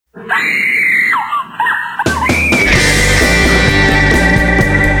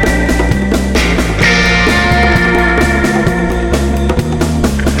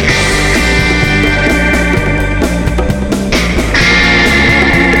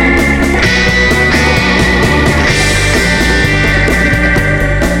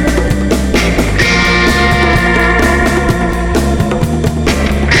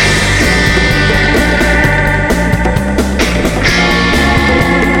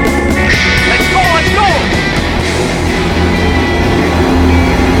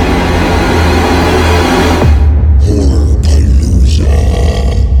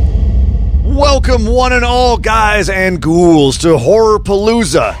Welcome, one and all, guys and ghouls, to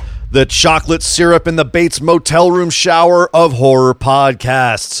Horrorpalooza, the chocolate syrup in the Bates Motel Room shower of horror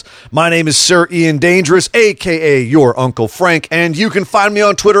podcasts. My name is Sir Ian Dangerous, a.k.a. your Uncle Frank, and you can find me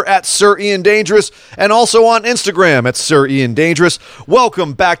on Twitter at Sir Ian Dangerous and also on Instagram at Sir Ian Dangerous.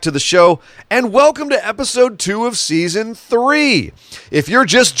 Welcome back to the show, and welcome to episode 2 of season 3. If you're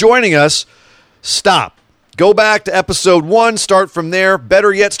just joining us, stop. Go back to episode 1, start from there.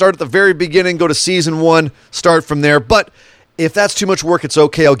 Better yet, start at the very beginning, go to season 1, start from there. But if that's too much work, it's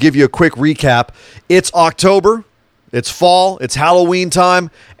okay. I'll give you a quick recap. It's October, it's fall, it's Halloween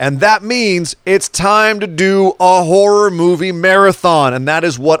time, and that means it's time to do a horror movie marathon. And that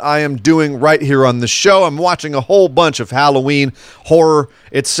is what I am doing right here on the show. I'm watching a whole bunch of Halloween, horror,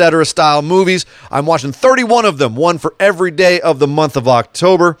 etc. style movies. I'm watching 31 of them, one for every day of the month of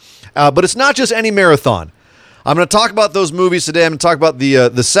October. But it's not just any marathon. I'm going to talk about those movies today. I'm going to talk about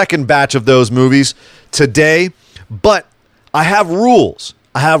the second batch of those movies today. But I have rules.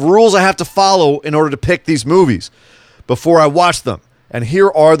 I have to follow in order to pick these movies before I watch them. And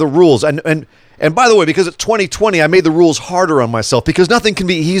here are the rules. And by the way, because it's 2020, I made the rules harder on myself because nothing can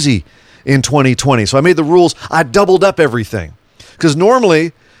be easy in 2020. So I made the rules, I doubled up everything. Because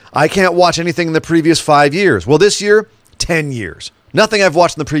normally, I can't watch anything in the previous 5 years. Well, this year, 10 years. Nothing I've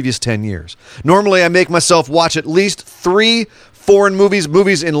watched in the previous 10 years. Normally, I make myself watch at least 3 foreign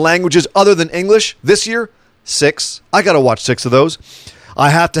movies in languages other than English. This year, 6. I got to watch 6 of those.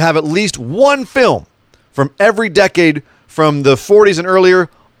 I have to have at least one film from every decade from the 40s and earlier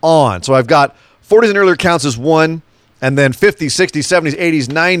on. So I've got 40s and earlier counts as 1, and then 50s, 60s, 70s, 80s,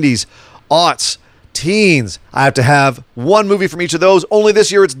 90s, aughts, teens. I have to have one movie from each of those. Only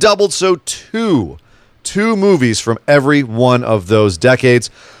this year it's doubled, so 2 movies from every one of those decades.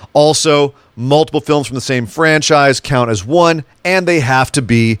 Also, multiple films from the same franchise count as 1, and they have to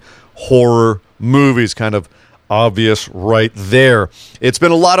be horror movies. Kind of obvious right there. It's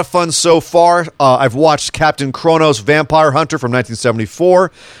been a lot of fun so far. I've watched Captain Kronos Vampire Hunter from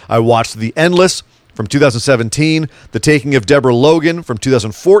 1974. I watched The Endless from 2017. The Taking of Deborah Logan from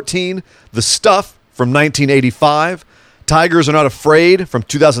 2014. The Stuff from 1985. Tigers Are Not Afraid from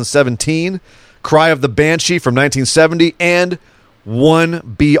 2017. Cry of the Banshee from 1970, and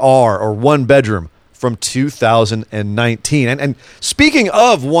 1BR, or One Bedroom, from 2019. And speaking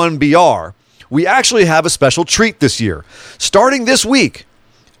of 1BR, we actually have a special treat this year. Starting this week,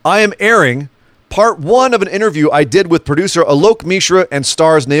 I am airing part 1 of an interview I did with producer Alok Mishra and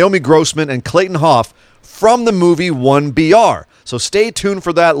stars Naomi Grossman and Clayton Hoff from the movie 1BR. So stay tuned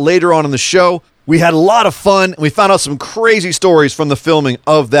for that later on in the show. We had a lot of fun, and we found out some crazy stories from the filming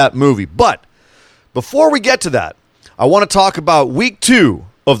of that movie. But before we get to that, I want to talk about week 2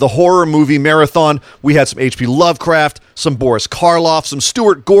 of the horror movie marathon. We had some H.P. Lovecraft, some Boris Karloff, some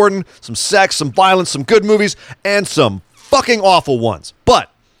Stuart Gordon, some sex, some violence, some good movies, and some fucking awful ones. But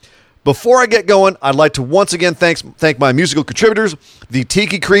before I get going, I'd like to once again thank my musical contributors, the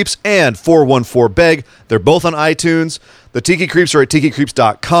Tiki Creeps and 414-BEG. They're both on iTunes. The Tiki Creeps are at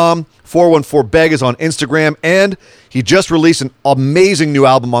tikicreeps.com. 414-BEG is on Instagram, and he just released an amazing new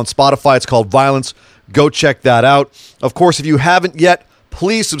album on Spotify. It's called Violence. Go check that out. Of course, if you haven't yet,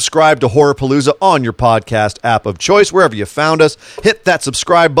 please subscribe to Horrorpalooza on your podcast app of choice, wherever you found us. Hit that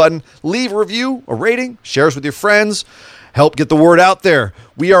subscribe button. Leave a review, a rating, share us with your friends. Help get the word out there.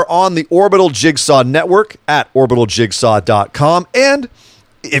 We are on the Orbital Jigsaw Network at orbitaljigsaw.com. And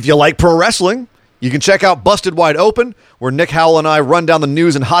if you like pro wrestling, you can check out Busted Wide Open, where Nick Howell and I run down the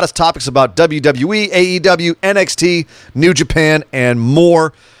news and hottest topics about WWE, AEW, NXT, New Japan, and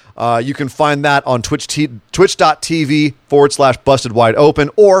more. You can find that on twitch.tv/Busted Wide Open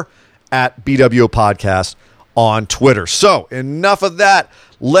or at BWO Podcast on Twitter. So, enough of that.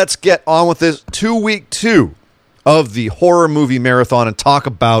 Let's get on with this week 2 of the horror movie marathon and talk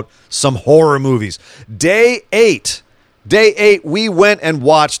about some horror movies. Day 8, we went and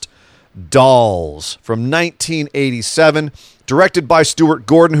watched Dolls from 1987, directed by Stuart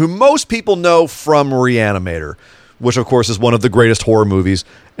Gordon, who most people know from Reanimator. which of course is one of the greatest horror movies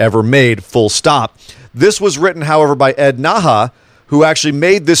ever made, full stop. This was written, however, by Ed Naha, who actually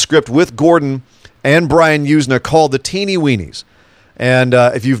made this script with Gordon and Brian Yuzna, called The Teeny Weenies. And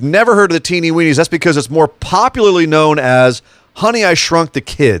if you've never heard of The Teeny Weenies, that's because it's more popularly known as Honey, I Shrunk the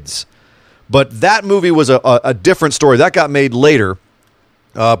Kids. But that movie was a different story. That got made later.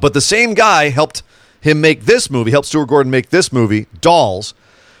 But the same guy helped him make this movie, helped Stuart Gordon make this movie, Dolls,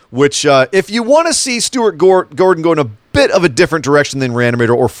 which if you want to see Stuart Gordon go in a bit of a different direction than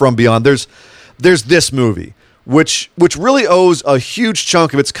Reanimator or From Beyond, there's this movie, which really owes a huge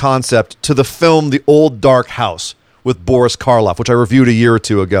chunk of its concept to the film The Old Dark House with Boris Karloff, which I reviewed a year or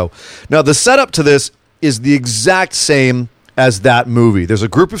two ago. Now, the setup to this is the exact same as that movie. There's a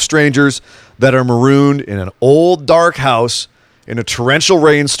group of strangers that are marooned in an old dark house in a torrential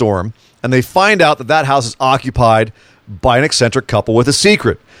rainstorm, and they find out that that house is occupied by an eccentric couple with a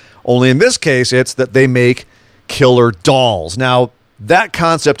secret. Only in this case, it's that they make killer dolls. Now, that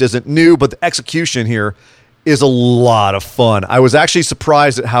concept isn't new, but the execution here is a lot of fun. I was actually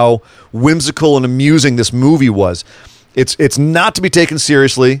surprised at how whimsical and amusing this movie was. It's not to be taken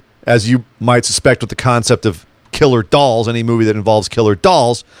seriously, as you might suspect with the concept of killer dolls, any movie that involves killer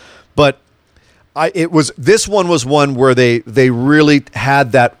dolls, but this one was one where they really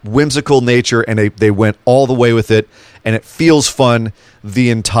had that whimsical nature, and they went all the way with it, and it feels fun the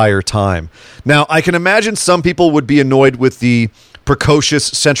entire time. Now, I can imagine some people would be annoyed with the precocious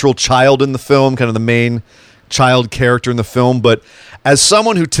central child in the film, kind of the main child character in the film, but as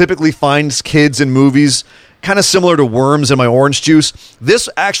someone who typically finds kids in movies kind of similar to worms in my orange juice, this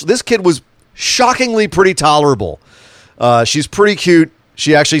kid was shockingly pretty tolerable. She's pretty cute.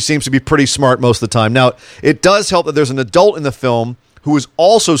 She actually seems to be pretty smart most of the time. Now, it does help that there's an adult in the film who is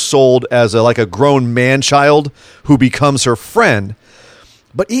also sold as a grown man-child who becomes her friend.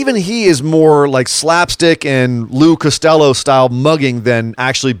 But even he is more like slapstick and Lou Costello-style mugging than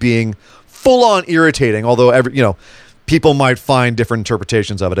actually being full-on irritating, although people might find different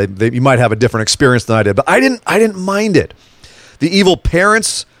interpretations of it. You might have a different experience than I did, but I didn't mind it. The evil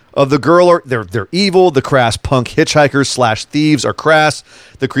parents of the girl they're evil. The crass punk hitchhikers / thieves are crass.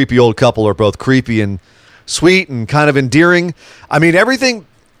 The creepy old couple are both creepy and sweet and kind of endearing. I mean, everything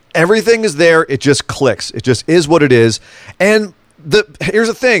is there. It just clicks. It just is what it is. And here's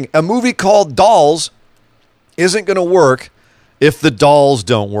the thing: a movie called Dolls isn't going to work if the dolls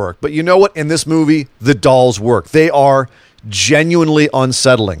don't work. But you know what? In this movie, the dolls work. They are genuinely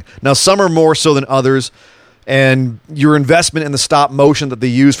unsettling. Now, some are more so than others. And your investment in the stop motion that they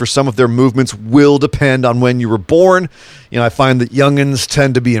use for some of their movements will depend on when you were born. I find that youngins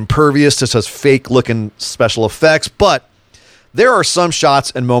tend to be impervious to such fake-looking special effects, but there are some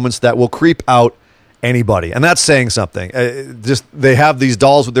shots and moments that will creep out anybody, and that's saying something. They have these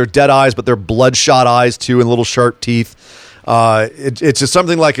dolls with their dead eyes, but they're bloodshot eyes too, and little sharp teeth. It's just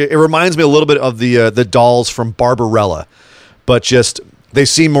something like it reminds me a little bit of the dolls from Barbarella, but just they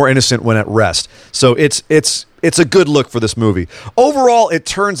seem more innocent when at rest. So it's a good look for this movie. Overall, it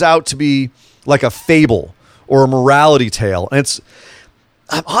turns out to be like a fable or a morality tale. And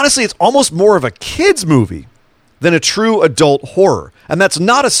honestly, it's almost more of a kid's movie than a true adult horror. And that's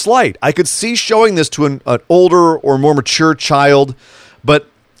not a slight. I could see showing this to an older or more mature child. But,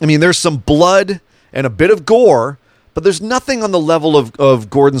 I mean, there's some blood and a bit of gore, but there's nothing on the level of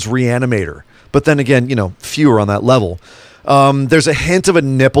Gordon's Reanimator. But then again, fewer on that level. There's a hint of a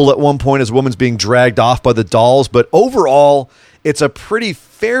nipple at one point as a woman's being dragged off by the dolls, but overall, it's a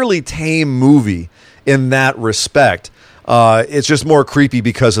fairly tame movie in that respect. It's just more creepy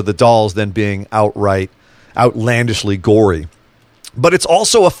because of the dolls than being outright outlandishly gory. But it's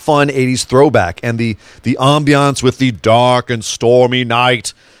also a fun 80s throwback, and the ambiance with the dark and stormy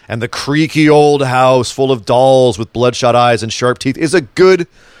night and the creaky old house full of dolls with bloodshot eyes and sharp teeth is a good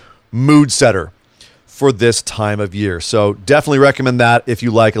mood setter for this time of year. So definitely recommend that if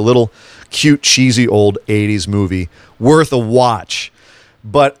you like a little cute, cheesy old 80s movie. Worth a watch.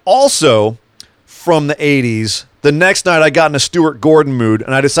 But also from the 80s, the next night I got in a Stuart Gordon mood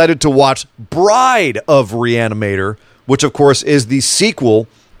and I decided to watch Bride of Reanimator, which of course is the sequel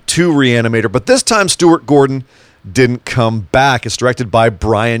to Reanimator. But this time Stuart Gordon didn't come back. It's directed by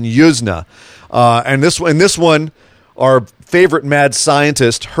Brian Yuzna. And in this one, our favorite mad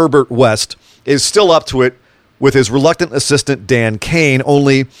scientist, Herbert West, is still up to it with his reluctant assistant, Dan Kane,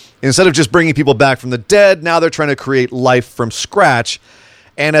 only instead of just bringing people back from the dead, now they're trying to create life from scratch.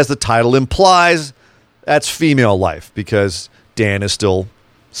 And as the title implies, that's female life, because Dan is still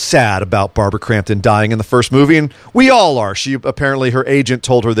sad about Barbara Crampton dying in the first movie, and we all are. Her agent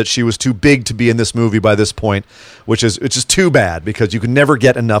told her that she was too big to be in this movie by this point, which is too bad, because you can never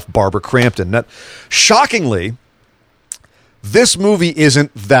get enough Barbara Crampton. Now, shockingly, This movie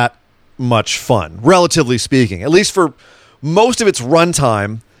isn't that much fun, relatively speaking. At least for most of its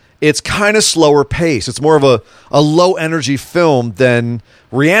runtime, it's kind of slower pace. It's more of a low energy film than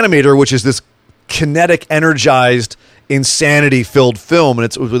Reanimator, which is this kinetic, energized, insanity filled film, and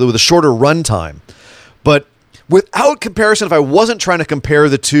it's with a shorter runtime. But without comparison, if I wasn't trying to compare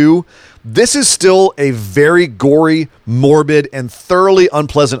the two, this is still a very gory, morbid, and thoroughly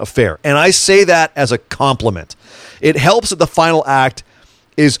unpleasant affair. And I say that as a compliment. It helps that the final act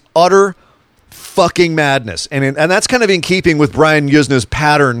is utter fucking madness. And that's kind of in keeping with Brian Yuzna's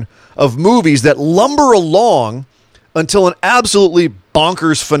pattern of movies that lumber along until an absolutely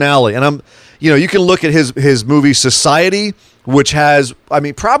bonkers finale. And you can look at his movie Society, which has,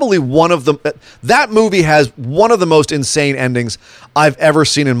 probably that movie has one of the most insane endings I've ever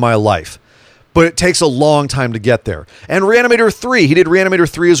seen in my life. But it takes a long time to get there. And Reanimator 3, he did Reanimator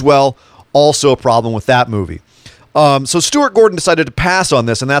 3 as well, also a problem with that movie. So Stuart Gordon decided to pass on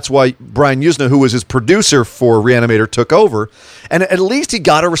this, and that's why Brian Yuzna, who was his producer for Reanimator, took over. And at least he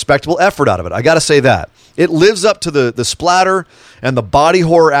got a respectable effort out of it. I got to say that. It lives up to the splatter and the body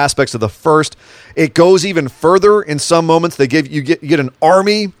horror aspects of the first. It goes even further in some moments. You get an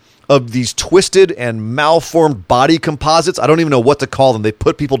army of these twisted and malformed body composites. I don't even know what to call them. They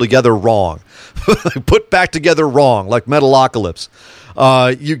put people together wrong. Put back together wrong, like Metalocalypse.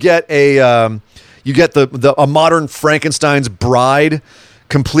 You get a modern Frankenstein's bride,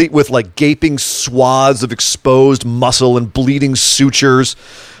 complete with like gaping swaths of exposed muscle and bleeding sutures.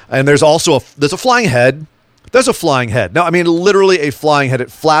 And there's also a flying head. There's a flying head. No, literally a flying head.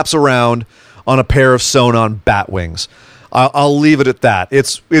 It flaps around on a pair of sewn-on bat wings. I'll leave it at that.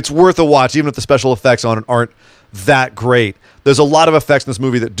 It's worth a watch, even if the special effects on it aren't that great. There's a lot of effects in this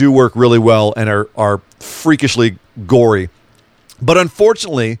movie that do work really well and are freakishly gory. But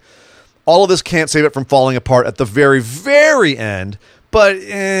unfortunately, all of this can't save it from falling apart at the very, very end, but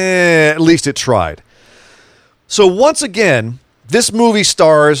at least it tried. So once again, this movie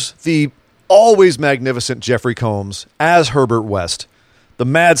stars the always magnificent Jeffrey Combs as Herbert West, the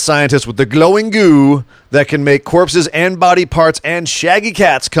mad scientist with the glowing goo that can make corpses and body parts and shaggy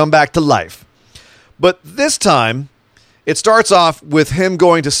cats come back to life. But this time, it starts off with him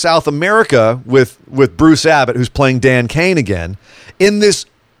going to South America with Bruce Abbott, who's playing Dan Cain again, in this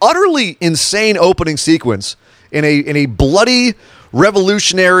utterly insane opening sequence in a bloody,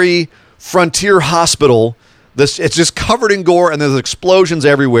 revolutionary frontier hospital. It's just covered in gore, and there's explosions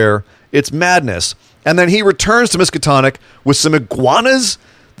everywhere. It's madness. And then he returns to Miskatonic with some iguanas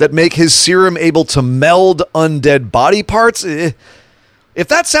that make his serum able to meld undead body parts. If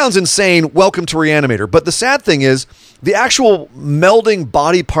that sounds insane, welcome to Reanimator. But the sad thing is, the actual melding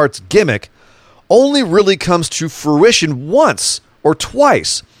body parts gimmick only really comes to fruition once or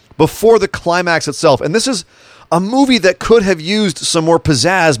twice before the climax itself. And this is a movie that could have used some more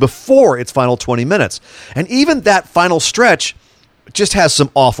pizzazz before its final 20 minutes. And even that final stretch just has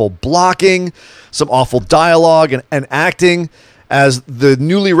some awful blocking, some awful dialogue and acting as the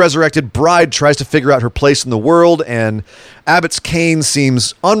newly resurrected bride tries to figure out her place in the world, and Abbott's Cain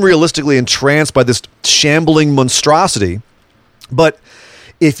seems unrealistically entranced by this shambling monstrosity. But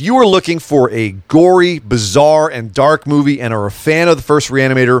if you are looking for a gory, bizarre, and dark movie and are a fan of the first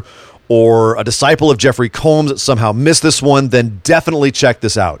Reanimator or a disciple of Jeffrey Combs that somehow missed this one, then definitely check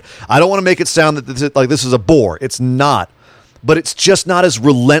this out. I don't want to make it sound that this is a bore. It's not. But it's just not as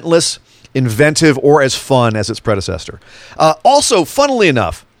relentless, inventive, or as fun as its predecessor. Also, funnily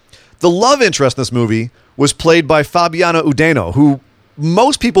enough, the love interest in this movie was played by Fabiana Udeno, who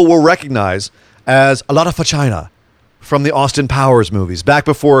most people will recognize as a lot of vagina from the Austin Powers movies, back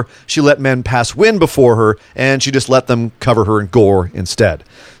before she let men pass wind before her, and she just let them cover her in gore instead.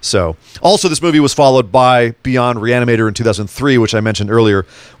 So, also this movie was followed by Beyond Reanimator in 2003, which I mentioned earlier,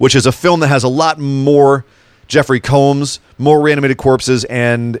 which is a film that has a lot more Jeffrey Combs, more reanimated corpses,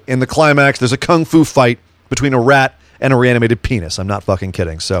 and in the climax, there's a kung fu fight between a rat and a reanimated penis. I'm not fucking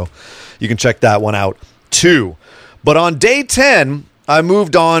kidding. So you can check that one out too. But on day 10, I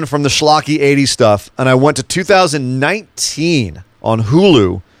moved on from the schlocky 80s stuff, and I went to 2019 on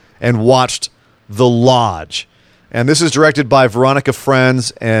Hulu and watched The Lodge. And this is directed by Veronica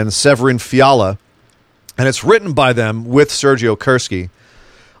Franz and Severin Fiala, and it's written by them with Sergio Kursky.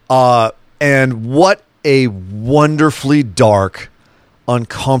 And what a wonderfully dark,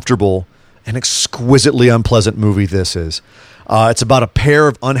 uncomfortable, and exquisitely unpleasant movie this is. It's about a pair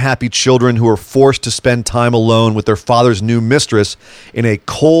of unhappy children who are forced to spend time alone with their father's new mistress in a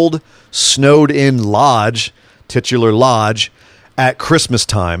cold, snowed-in lodge, titular lodge, at Christmas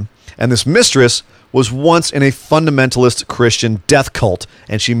time. And this mistress was once in a fundamentalist Christian death cult,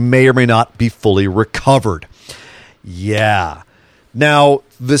 and she may or may not be fully recovered. Yeah. Now,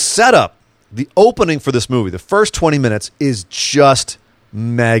 the setup, the opening for this movie, the first 20 minutes is just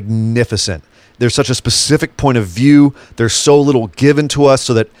magnificent. There's such a specific point of view. There's so little given to us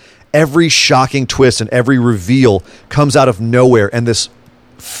so that every shocking twist and every reveal comes out of nowhere. And this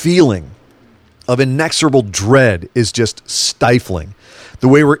feeling of inexorable dread is just stifling. The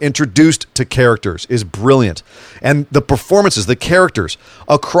way we're introduced to characters is brilliant. And the performances, the characters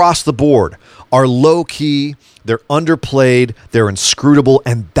across the board are low-key, they're underplayed, they're inscrutable,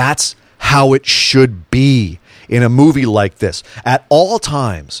 and that's how it should be in a movie like this. At all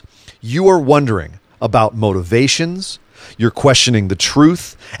times, you are wondering about motivations, you're questioning the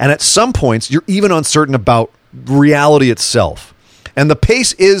truth, and at some points, you're even uncertain about reality itself. And the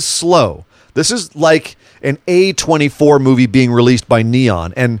pace is slow. This is like an A24 movie being released by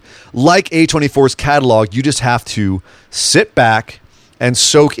Neon. And like A24's catalog, you just have to sit back and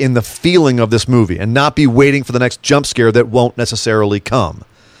soak in the feeling of this movie and not be waiting for the next jump scare that won't necessarily come.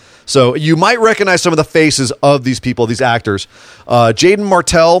 So you might recognize some of the faces of these people, these actors. Jaden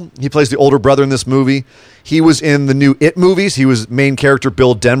Martell, he plays the older brother in this movie. He was in the new It movies. He was main character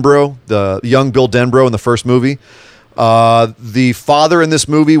Bill Denbrough, the young Bill Denbrough in the first movie. The father in this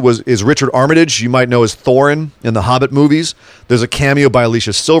movie is Richard Armitage. You might know as Thorin in the Hobbit movies. There's a cameo by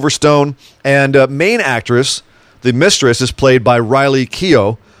Alicia Silverstone. And main actress, the mistress, is played by Riley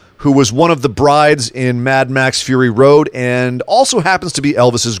Keough, who was one of the brides in Mad Max Fury Road and also happens to be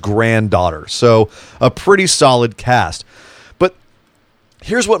Elvis's granddaughter. So a pretty solid cast. But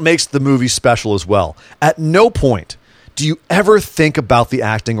here's what makes the movie special as well. At no point do you ever think about the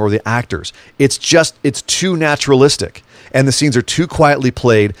acting or the actors. It's too naturalistic. And the scenes are too quietly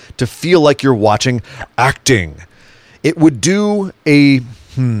played to feel like you're watching acting. It would do a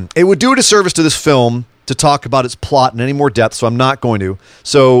disservice to this film to talk about its plot in any more depth, so I'm not going to.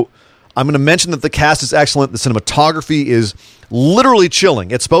 So I'm going to mention that the cast is excellent. The cinematography is literally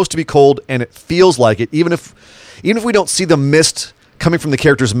chilling. It's supposed to be cold, and it feels like it, even if we don't see the mist coming from the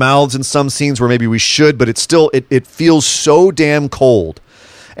characters' mouths in some scenes where maybe we should, but it feels so damn cold.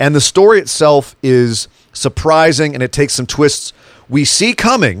 And the story itself is surprising, and it takes some twists we see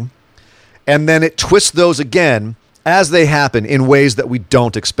coming, and then it twists those again as they happen in ways that we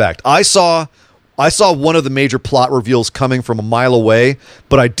don't expect. I saw one of the major plot reveals coming from a mile away,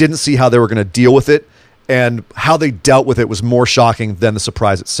 but I didn't see how they were going to deal with it, and how they dealt with it was more shocking than the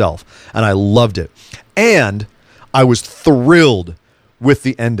surprise itself, and I loved it. And I was thrilled with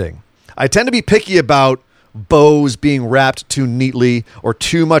the ending. I tend to be picky about bows being wrapped too neatly or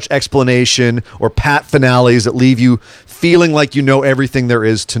too much explanation or pat finales that leave you feeling like you know everything there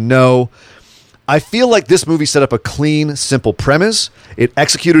is to know. I feel like this movie set up a clean, simple premise. It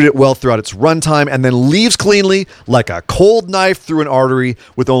executed it well throughout its runtime and then leaves cleanly like a cold knife through an artery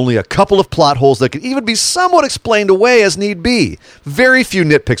with only a couple of plot holes that could even be somewhat explained away as need be. Very few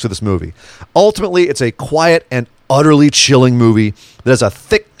nitpicks with this movie. Ultimately, it's a quiet and utterly chilling movie that has a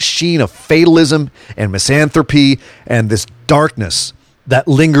thick sheen of fatalism and misanthropy and this darkness that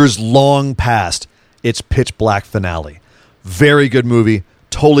lingers long past its pitch black finale. Very good movie.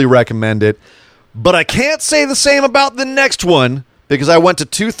 Totally recommend it. But I can't say the same about the next one because I went to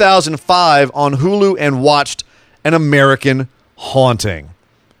 2005 on Hulu and watched An American Haunting.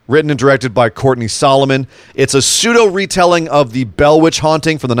 Written and directed by Courtney Solomon. It's a pseudo-retelling of the Bell Witch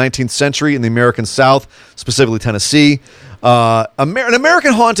haunting from the 19th century in the American South, specifically Tennessee. An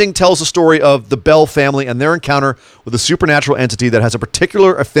American Haunting tells the story of the Bell family and their encounter with a supernatural entity that has a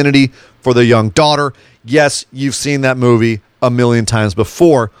particular affinity for their young daughter. Yes, you've seen that movie a million times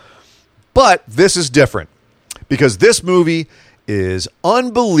before, but this is different because this movie is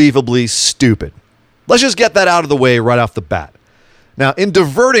unbelievably stupid. Let's just get that out of the way right off the bat. Now, in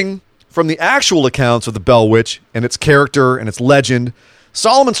diverting from the actual accounts of the Bell Witch and its character and its legend,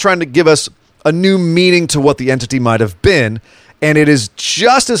 Solomon's trying to give us a new meaning to what the entity might have been, and it is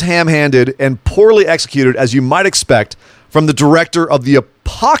just as ham-handed and poorly executed as you might expect from the director of the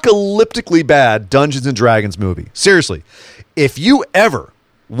apocalyptically bad Dungeons & Dragons movie. Seriously, if you ever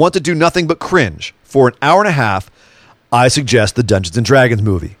want to do nothing but cringe for an hour and a half, I suggest the Dungeons & Dragons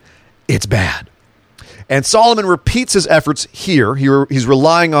movie. It's bad. And Solomon repeats his efforts here. He's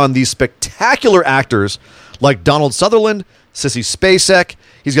relying on these spectacular actors like Donald Sutherland, Sissy Spacek.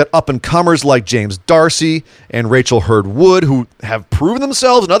 He's got up-and-comers like James Darcy and Rachel Hurd Wood who have proven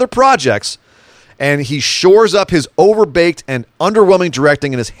themselves in other projects. And he shores up his overbaked and underwhelming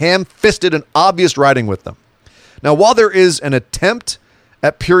directing and his ham-fisted and obvious writing with them. Now, while there is an attempt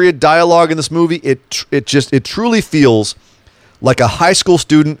at period dialogue in this movie, it truly feels like a high school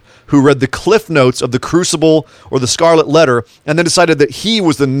student who read the cliff notes of The Crucible or The Scarlet Letter and then decided that he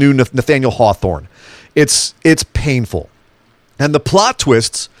was the new Nathaniel Hawthorne. It's painful. And the plot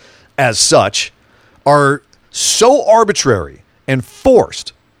twists, as such, are so arbitrary and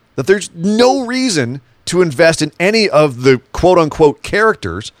forced that there's no reason to invest in any of the quote-unquote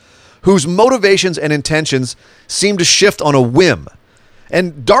characters whose motivations and intentions seem to shift on a whim.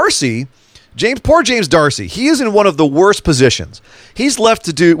 And Darcy, poor James Darcy, he is in one of the worst positions. He's left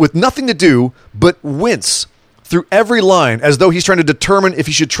with nothing to do but wince through every line as though he's trying to determine if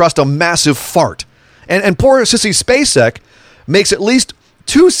he should trust a massive fart. And poor Sissy Spacek makes at least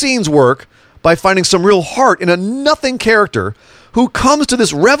 2 scenes work by finding some real heart in a nothing character who comes to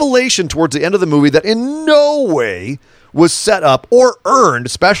this revelation towards the end of the movie that in no way was set up or earned,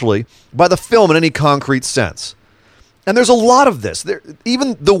 especially, by the film in any concrete sense. And there's a lot of this.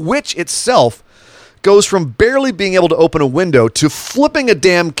 Even the witch itself goes from barely being able to open a window to flipping a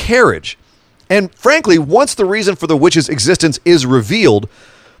damn carriage. And frankly, once the reason for the witch's existence is revealed,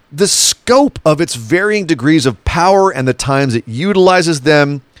 the scope of its varying degrees of power and the times it utilizes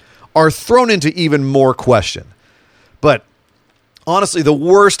them are thrown into even more question. But honestly, the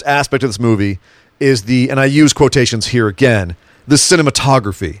worst aspect of this movie is and I use quotations here again, the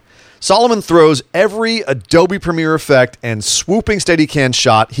cinematography. Solomon throws every Adobe Premiere effect and swooping Steadicam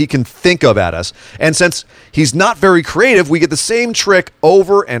shot he can think of at us. And since he's not very creative, we get the same trick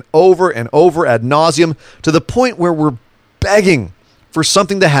over and over and over ad nauseum to the point where we're begging for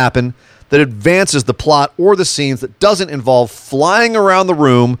something to happen that advances the plot or the scenes that doesn't involve flying around the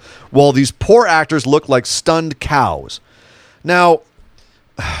room while these poor actors look like stunned cows. Now,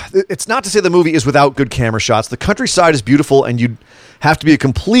 it's not to say the movie is without good camera shots. The countryside is beautiful, and you'd have to be a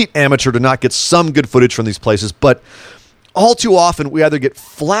complete amateur to not get some good footage from these places. But all too often, we either get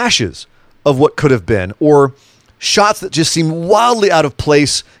flashes of what could have been or shots that just seem wildly out of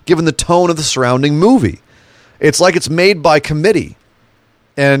place given the tone of the surrounding movie. It's like it's made by committee.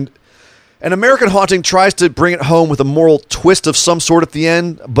 And An American Haunting tries to bring it home with a moral twist of some sort at the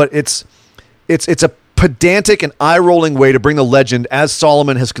end, but it's a pedantic and eye-rolling way to bring the legend, as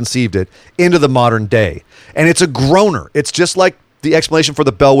Solomon has conceived it, into the modern day. And it's a groaner. It's just like the explanation for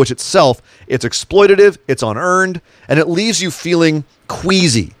the Bell Witch itself. It's exploitative, it's unearned, and it leaves you feeling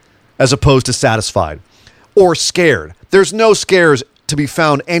queasy as opposed to satisfied or scared. There's no scares to be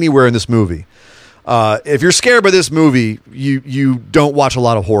found anywhere in this movie. If you're scared by this movie, you don't watch a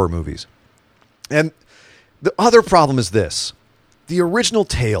lot of horror movies. And the other problem is this. The original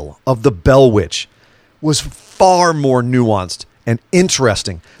tale of the Bell Witch was far more nuanced and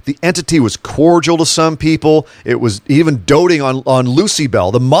interesting. The entity was cordial to some people. It was even doting on Lucy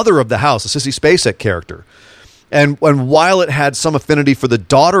Bell, the mother of the house, the Sissy Spacek character. And while it had some affinity for the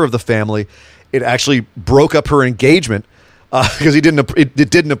daughter of the family, it actually broke up her engagement because it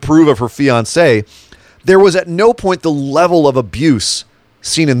didn't approve of her fiancé. There was at no point the level of abuse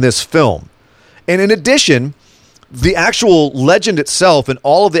seen in this film. And in addition, the actual legend itself and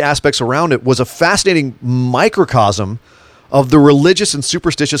all of the aspects around it was a fascinating microcosm of the religious and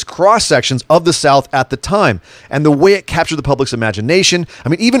superstitious cross-sections of the South at the time and the way it captured the public's imagination. I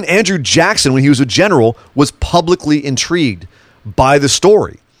mean, even Andrew Jackson, when he was a general, was publicly intrigued by the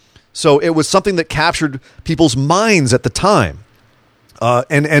story. So it was something that captured people's minds at the time.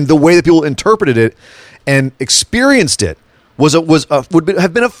 And the way that people interpreted it and experienced it would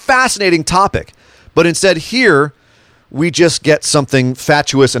have been a fascinating topic. But instead here, we just get something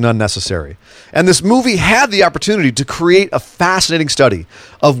fatuous and unnecessary. And this movie had the opportunity to create a fascinating study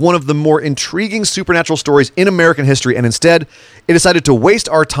of one of the more intriguing supernatural stories in American history, and instead, it decided to waste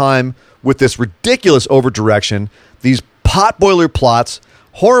our time with this ridiculous over-direction, these potboiler plots,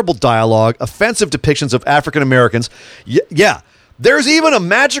 horrible dialogue, offensive depictions of African Americans. Yeah, there's even a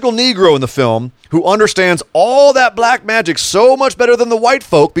magical Negro in the film who understands all that black magic so much better than the white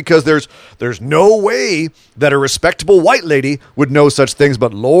folk because there's no way that a respectable white lady would know such things,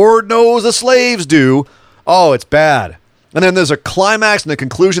 but Lord knows the slaves do. Oh, it's bad. And then there's a climax and a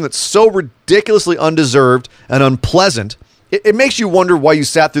conclusion that's so ridiculously undeserved and unpleasant, it makes you wonder why you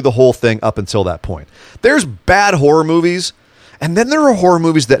sat through the whole thing up until that point. There's bad horror movies, and then there are horror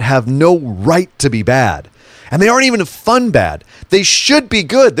movies that have no right to be bad. And they aren't even fun bad. They should be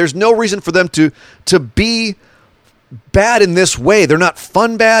good. There's no reason for them to be bad in this way. They're not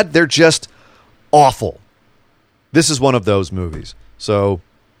fun bad. They're just awful. This is one of those movies. So,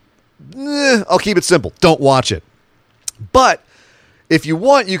 I'll keep it simple. Don't watch it. But if you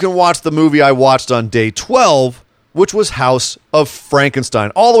want, you can watch the movie I watched on day 12, which was House of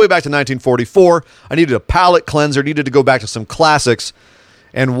Frankenstein. All the way back to 1944. I needed a palate cleanser, needed to go back to some classics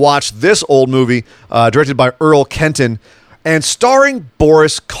and watch this old movie directed by Earl Kenton and starring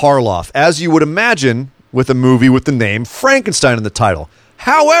Boris Karloff, as you would imagine with a movie with the name Frankenstein in the title.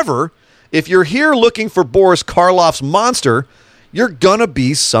 However, if you're here looking for Boris Karloff's monster, you're gonna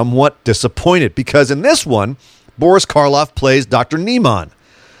be somewhat disappointed, because in this one, Boris Karloff plays Dr. Niemann,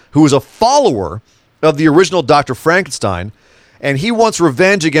 who is a follower of the original Dr. Frankenstein, and he wants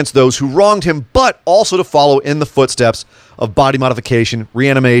revenge against those who wronged him, but also to follow in the footsteps of body modification,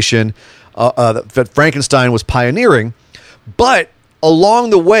 reanimation, that Frankenstein was pioneering. But along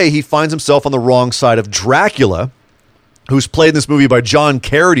the way, he finds himself on the wrong side of Dracula, who's played in this movie by John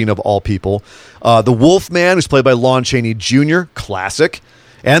Carradine, of all people, the Wolfman, who's played by Lon Chaney Jr., classic,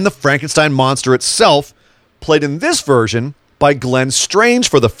 and the Frankenstein monster itself, played in this version by Glenn Strange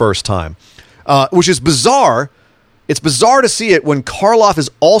for the first time, which is bizarre. It's bizarre to see it when Karloff is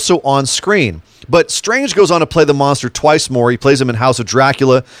also on screen. But Strange goes on to play the monster twice more. He plays him in House of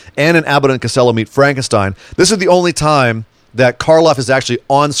Dracula and in Abbott and Costello Meet Frankenstein. This is the only time that Karloff is actually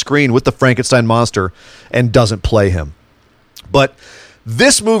on screen with the Frankenstein monster and doesn't play him. But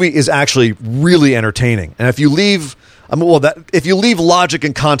this movie is actually really entertaining. And if you leave logic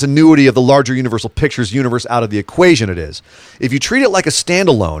and continuity of the larger Universal Pictures universe out of the equation, it is. If you treat it like a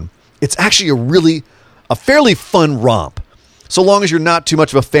standalone, it's actually a fairly fun romp, so long as you're not too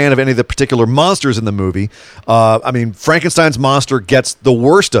much of a fan of any of the particular monsters in the movie. Frankenstein's monster gets the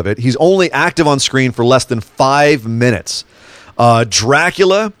worst of it. He's only active on screen for less than 5 minutes.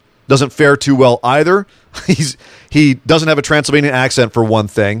 Dracula doesn't fare too well either. He doesn't have a Transylvanian accent, for one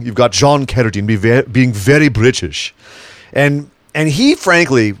thing. You've got John Carradine being very British. And he,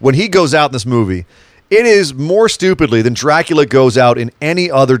 frankly, when he goes out in this movie, it is more stupidly than Dracula goes out in any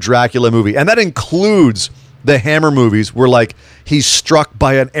other Dracula movie. And that includes the Hammer movies where, like, he's struck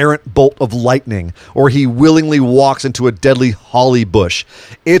by an errant bolt of lightning or he willingly walks into a deadly holly bush.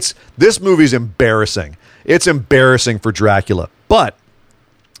 This movie's embarrassing. It's embarrassing for Dracula. But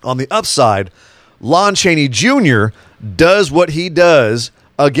on the upside, Lon Chaney Jr. does what he does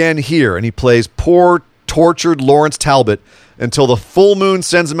again here, and he plays poor, tortured Lawrence Talbot until the full moon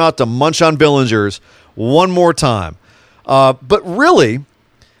sends him out to munch on villagers one more time. But really,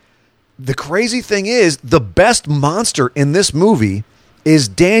 the crazy thing is, the best monster in this movie is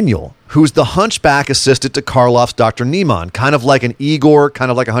Daniel, who's the hunchback assistant to Karloff's Dr. Niemann, kind of like an Igor, kind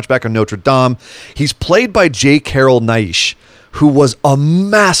of like a hunchback of Notre Dame. He's played by J. Carroll Naish, who was a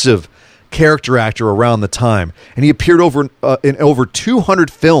massive character actor around the time, and he appeared in over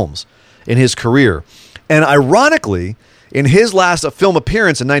 200 films in his career. And ironically, in his last film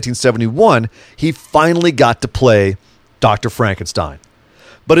appearance in 1971, he finally got to play Dr. Frankenstein.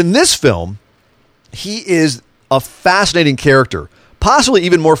 But in this film, he is a fascinating character, possibly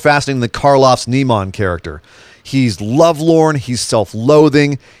even more fascinating than Karloff's Niemann character. He's lovelorn, he's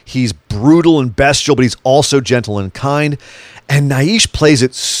self-loathing, he's brutal and bestial, but he's also gentle and kind. And Naish plays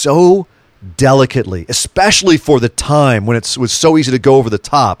it so delicately, especially for the time when it was so easy to go over the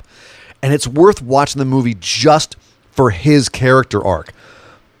top. And it's worth watching the movie just for his character arc.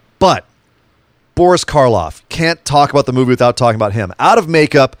 But Boris Karloff, can't talk about the movie without talking about him. Out of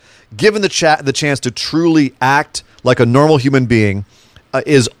makeup, given the chance to truly act like a normal human being,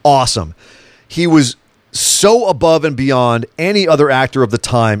 is awesome. He was so above and beyond any other actor of the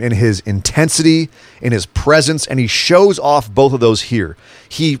time in his intensity, in his presence, and he shows off both of those here.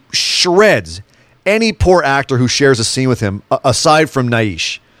 He shreds any poor actor who shares a scene with him, aside from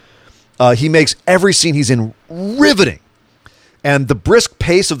Naish. He makes every scene he's in riveting. And the brisk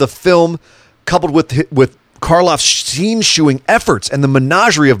pace of the film, coupled with Karloff's scene-shooing efforts and the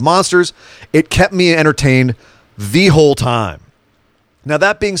menagerie of monsters, it kept me entertained the whole time. Now,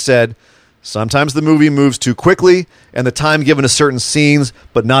 that being said, sometimes the movie moves too quickly, and the time given to certain scenes,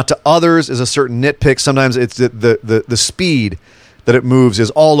 but not to others, is a certain nitpick. Sometimes it's the speed that it moves is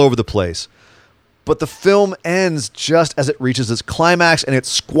all over the place. But the film ends just as it reaches its climax, and it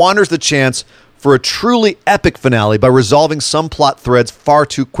squanders the chance for a truly epic finale by resolving some plot threads far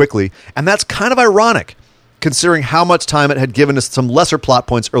too quickly. And that's kind of ironic, considering how much time it had given us some lesser plot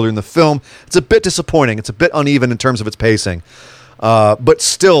points earlier in the film. It's a bit disappointing. It's a bit uneven in terms of its pacing. But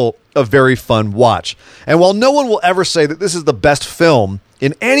still a very fun watch. And while no one will ever say that this is the best film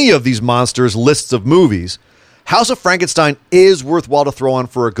in any of these monsters' lists of movies, House of Frankenstein is worthwhile to throw on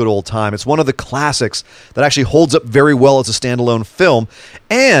for a good old time. It's one of the classics that actually holds up very well as a standalone film,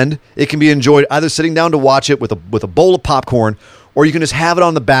 and it can be enjoyed either sitting down to watch it with a bowl of popcorn, or you can just have it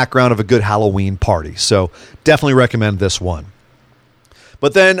on the background of a good Halloween party. So definitely recommend this one.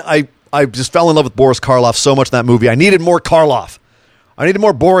 But then I just fell in love with Boris Karloff so much in that movie. I needed more Karloff. I needed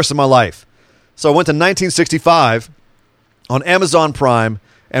more Boris in my life. So I went to 1965 on Amazon Prime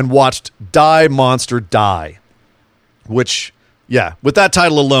and watched Die Monster Die. Which, yeah, with that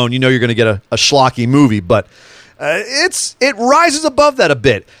title alone, you know you're going to get a schlocky movie. But It rises above that a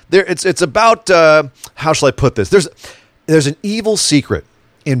bit. It's about how shall I put this? There's an evil secret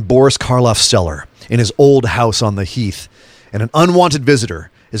in Boris Karloff's cellar in his old house on the Heath, and an unwanted visitor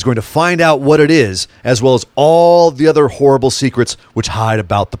is going to find out what it is, as well as all the other horrible secrets which hide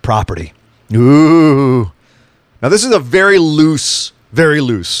about the property. Ooh. Now, this is a very loose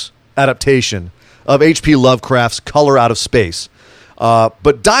adaptation of H.P. Lovecraft's Color Out of Space.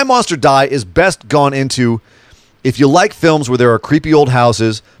 But Die Monster Die is best gone into if you like films where there are creepy old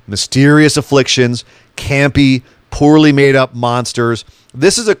houses, mysterious afflictions, campy, poorly made up monsters.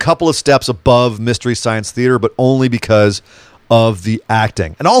 This is a couple of steps above Mystery Science Theater, but only because of the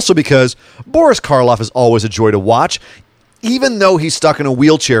acting. And also because Boris Karloff is always a joy to watch, even though he's stuck in a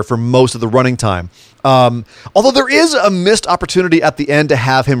wheelchair for most of the running time. Although there is a missed opportunity at the end to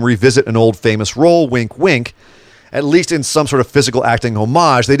have him revisit an old famous role, wink, wink, at least in some sort of physical acting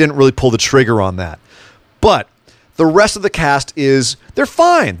homage. They didn't really pull the trigger on that. But the rest of the cast they're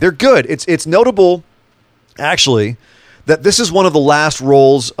fine. They're good. It's notable, actually, that this is one of the last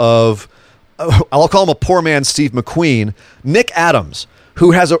roles of, I'll call him a poor man Steve McQueen, Nick Adams,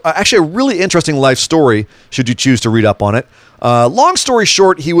 who has actually a really interesting life story, should you choose to read up on it. Long story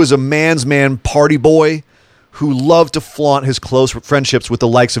short, he was a man's man party boy who loved to flaunt his close friendships with the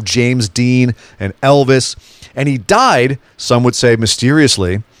likes of James Dean and Elvis, and he died, some would say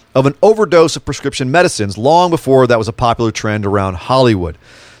mysteriously, of an overdose of prescription medicines long before that was a popular trend around Hollywood.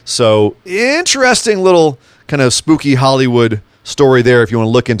 So, interesting little kind of spooky Hollywood story there if you want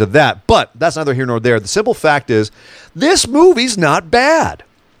to look into that. But that's neither here nor there. The simple fact is, this movie's not bad.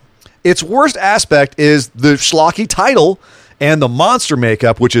 Its worst aspect is the schlocky title and the monster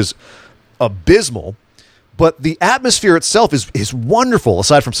makeup, which is abysmal. But the atmosphere itself is wonderful,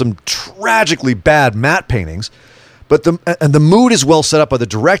 aside from some tragically bad matte paintings. But the mood is well set up by the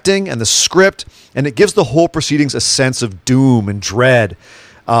directing and the script, and it gives the whole proceedings a sense of doom and dread.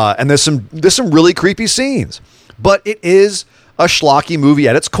 And there's some really creepy scenes. But it is a schlocky movie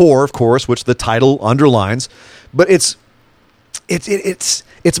at its core, of course, which the title underlines. But it's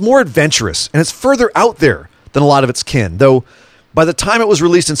more adventurous, and it's further out there than a lot of its kin. Though by the time it was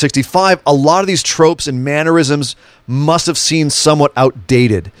released in 1965, a lot of these tropes and mannerisms must have seemed somewhat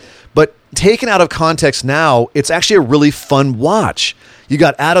outdated. But taken out of context now, it's actually a really fun watch. You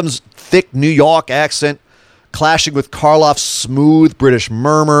got Adams' thick New York accent clashing with Karloff's smooth British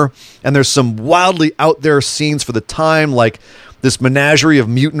murmur, and there's some wildly out there scenes for the time, like this menagerie of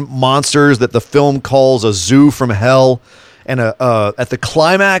mutant monsters that the film calls a zoo from hell. And at the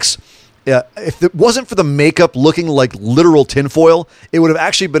climax, if it wasn't for the makeup looking like literal tinfoil, it would have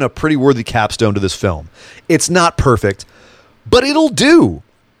actually been a pretty worthy capstone to this film. It's not perfect, but it'll do.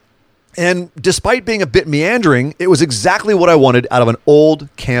 And despite being a bit meandering, it was exactly what I wanted out of an old,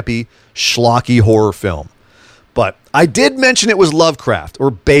 campy, schlocky horror film. But I did mention it was Lovecraft,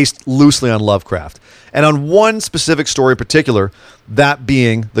 or based loosely on Lovecraft, and on one specific story in particular, that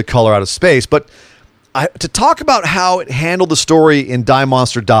being The Color Out of Space. But to talk about how it handled the story in Die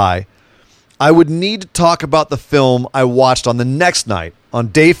Monster Die, I would need to talk about the film I watched on the next night, on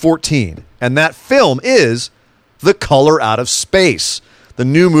day 14. And that film is The Color Out of Space, the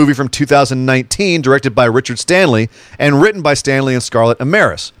new movie from 2019, directed by Richard Stanley and written by Stanley and Scarlett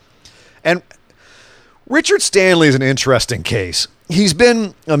Amaris. And Richard Stanley is an interesting case. He's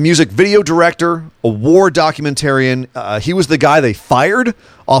been a music video director, a war documentarian. He was the guy they fired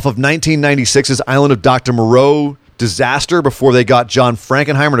off of 1996's Island of Dr. Moreau disaster before they got John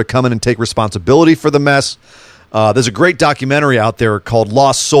Frankenheimer to come in and take responsibility for the mess. There's a great documentary out there called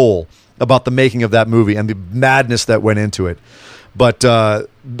Lost Soul about the making of that movie and the madness that went into it. But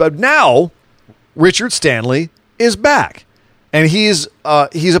now Richard Stanley is back, and he's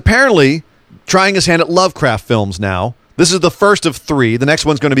apparently trying his hand at Lovecraft films now. This is the first of 3. The next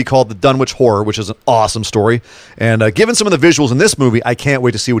one's going to be called The Dunwich Horror, which is an awesome story. And given some of the visuals in this movie, I can't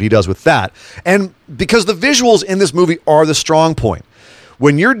wait to see what he does with that. And because the visuals in this movie are the strong point.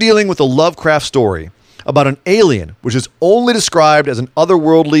 When you're dealing with a Lovecraft story about an alien, which is only described as an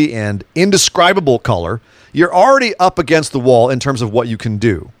otherworldly and indescribable color, you're already up against the wall in terms of what you can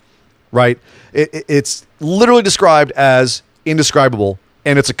do, right? It's literally described as indescribable,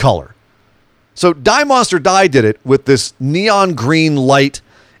 and it's a color. So Die Monster Die did it with this neon green light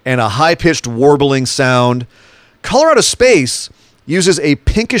and a high-pitched warbling sound. Color Out of Space uses a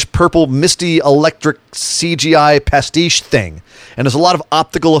pinkish-purple, misty, electric CGI pastiche thing. And there's a lot of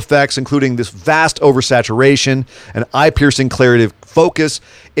optical effects, including this vast oversaturation and eye-piercing clarity of focus.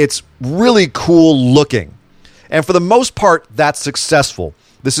 It's really cool looking. And for the most part, that's successful.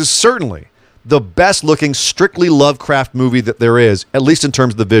 This is certainly the best-looking, strictly Lovecraft movie that there is, at least in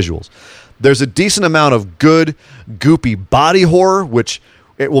terms of the visuals. There's a decent amount of good, goopy body horror, which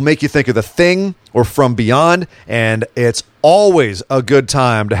it will make you think of The Thing or From Beyond, and it's always a good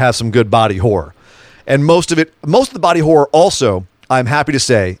time to have some good body horror. And most of the body horror also, I'm happy to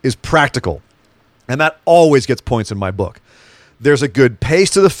say, is practical. And that always gets points in my book. There's a good pace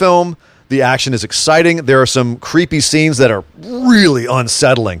to the film. The action is exciting. There are some creepy scenes that are really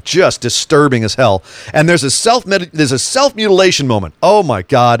unsettling, just disturbing as hell. And there's a self-mutilation moment. Oh my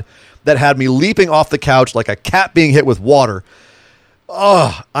God, that had me leaping off the couch like a cat being hit with water.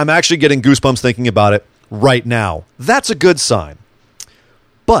 Oh, I'm actually getting goosebumps thinking about it right now. That's a good sign.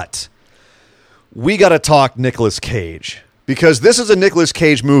 But we got to talk Nicolas Cage, because this is a Nicolas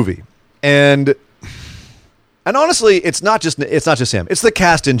Cage movie. And honestly, it's not just him. It's the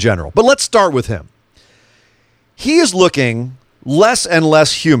cast in general. But let's start with him. He is looking less and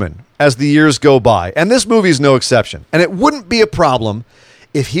less human as the years go by, and this movie is no exception. And it wouldn't be a problem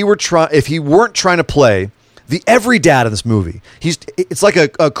if he weren't trying to play the every dad in this movie. It's like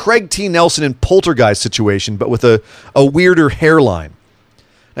a Craig T. Nelson in Poltergeist situation, but with a weirder hairline.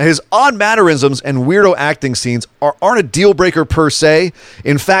 Now, his odd mannerisms and weirdo acting scenes aren't a deal breaker per se.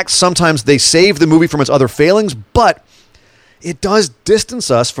 In fact, sometimes they save the movie from its other failings, but it does distance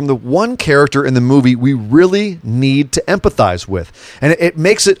us from the one character in the movie we really need to empathize with. And it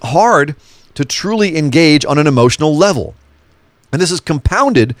makes it hard to truly engage on an emotional level. And this is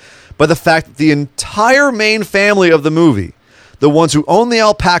compounded by the fact that the entire main family of the movie, the ones who own the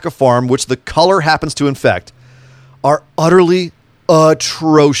alpaca farm, which the color happens to infect, are utterly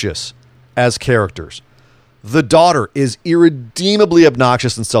atrocious as characters. The daughter is irredeemably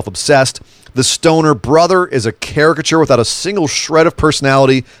obnoxious and self-obsessed. The stoner brother is a caricature without a single shred of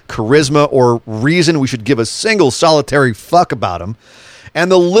personality, charisma, or reason we should give a single solitary fuck about him.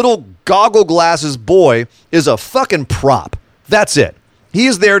 And the little goggle glasses boy is a fucking prop. That's it. He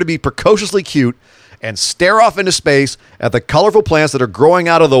is there to be precociously cute and stare off into space at the colorful plants that are growing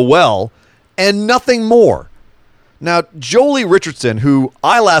out of the well, and nothing more. Now, Jolie Richardson, who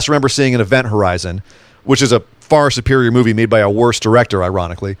I last remember seeing in Event Horizon, which is a far superior movie made by a worse director,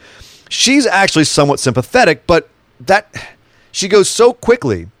 ironically, she's actually somewhat sympathetic, but she goes so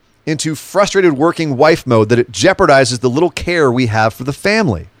quickly into frustrated working wife mode that it jeopardizes the little care we have for the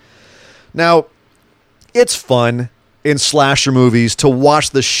family. Now, it's fun in slasher movies to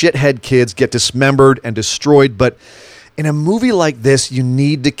watch the shithead kids get dismembered and destroyed, but in a movie like this, you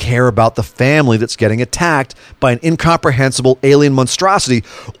need to care about the family that's getting attacked by an incomprehensible alien monstrosity,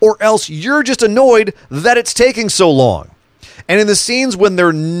 or else you're just annoyed that it's taking so long. And in the scenes when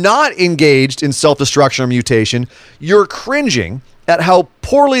they're not engaged in self-destruction or mutation, you're cringing at how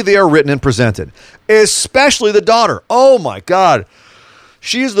poorly they are written and presented, especially the daughter. Oh my God.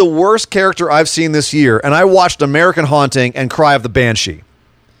 She's the worst character I've seen this year, and I watched American Haunting and Cry of the Banshee.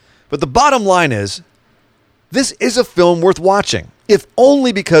 But the bottom line is, this is a film worth watching, if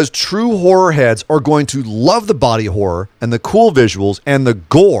only because true horror heads are going to love the body horror and the cool visuals and the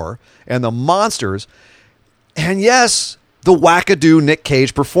gore and the monsters, and yes, the wackadoo Nick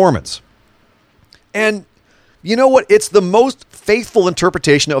Cage performance. And you know what? It's the most faithful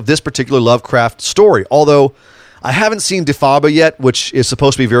interpretation of this particular Lovecraft story, although I haven't seen Defaba yet, which is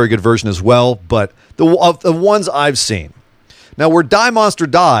supposed to be a very good version as well, but of the ones I've seen. Now, where Die Monster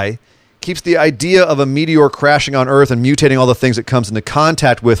Die keeps the idea of a meteor crashing on Earth and mutating all the things it comes into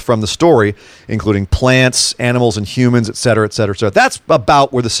contact with from the story, including plants, animals, and humans, etc., etc., etc. That's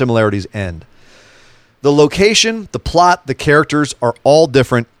about where the similarities end. The location, the plot, the characters are all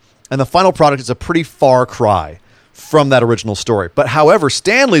different, and the final product is a pretty far cry from that original story. But however,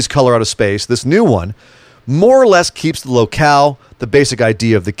 Stanley's Color Out of Space, this new one, more or less keeps the locale, the basic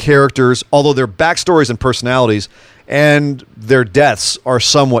idea of the characters, although their backstories and personalities and their deaths are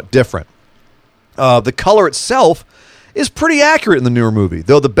somewhat different. The color itself is pretty accurate in the newer movie,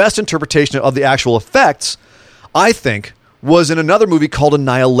 though the best interpretation of the actual effects, I think, was in another movie called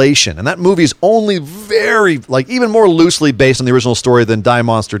Annihilation. And that movie is only even more loosely based on the original story than Die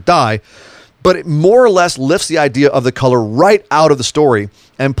Monster Die, but it more or less lifts the idea of the color right out of the story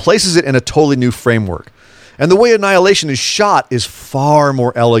and places it in a totally new framework. And the way Annihilation is shot is far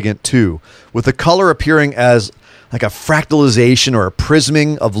more elegant too, with the color appearing as like a fractalization or a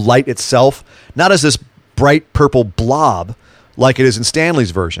prisming of light itself, not as this bright purple blob like it is in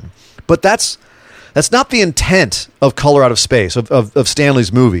Stanley's version. But that's not the intent of Color Out of Space, of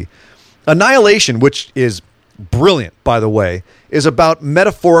Stanley's movie. Annihilation, which is brilliant, by the way, is about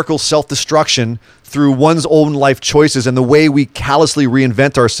metaphorical self-destruction through one's own life choices and the way we callously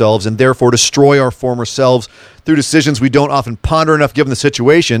reinvent ourselves and therefore destroy our former selves through decisions we don't often ponder enough given the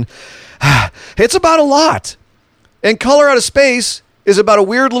situation. It's about a lot. And Color Out of Space is about a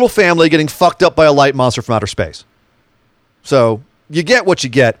weird little family getting fucked up by a light monster from outer space. So you get what you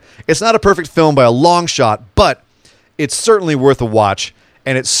get. It's not a perfect film by a long shot, but it's certainly worth a watch.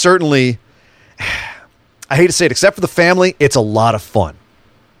 And it's certainly, I hate to say it, except for the family, it's a lot of fun.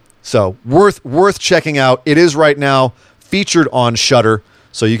 So worth checking out. It is right now featured on Shudder,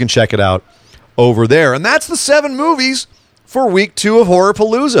 so you can check it out over there. And that's the 7 movies for week 2 of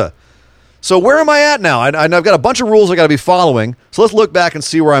Horrorpalooza. So where am I at now? I've got a bunch of rules I got to be following. So let's look back and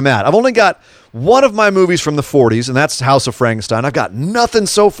see where I'm at. I've only got one of my movies from the 40s, and that's House of Frankenstein. I've got nothing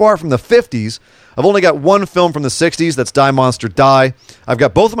so far from the 50s. I've only got one film from the 60s. That's Die Monster Die. I've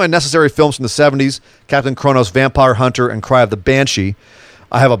got both of my necessary films from the 70s, Captain Kronos, Vampire Hunter, and Cry of the Banshee.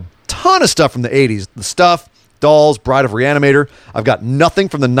 I have a ton of stuff from the 80s. The Stuff, Dolls, Bride of Reanimator. I've got nothing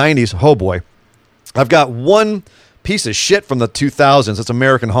from the 90s. Oh, boy. I've got one piece of shit from the 2000s. It's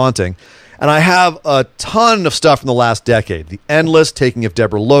American Haunting. And I have a ton of stuff from the last decade. The Endless, Taking of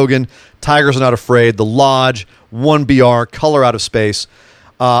Deborah Logan, Tigers Are Not Afraid, The Lodge, 1BR, Color Out of Space.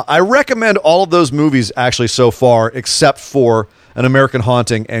 I recommend all of those movies actually so far, except for An American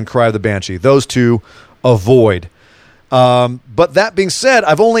Haunting and Cry of the Banshee. Those two, avoid. But that being said,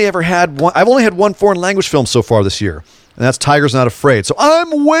 I've only had one foreign language film so far this year, and that's Tigers Not Afraid. So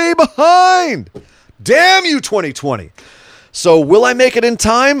I'm way behind. Damn you, 2020. So will I make it in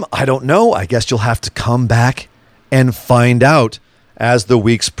time? I don't know. I guess you'll have to come back and find out as the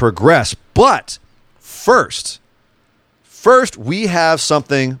weeks progress. But first, we have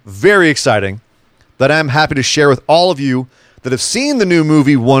something very exciting that I'm happy to share with all of you that have seen the new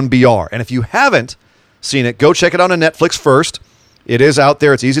movie 1BR. And if you haven't seen it, go check it out on Netflix first. It is out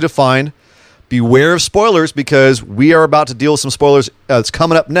there. It's easy to find. Beware of spoilers because we are about to deal with some spoilers. It's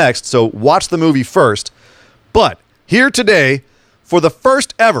coming up next, so watch the movie first. But here today for the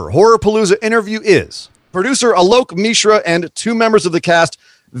first ever Horrorpalooza interview is producer Alok Mishra and 2 members of the cast,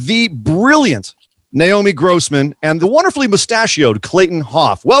 the brilliant Naomi Grossman and the wonderfully mustachioed Clayton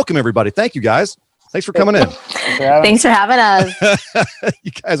Hoff. Welcome, everybody. Thank you, guys. Thanks for coming in. Thanks for having us.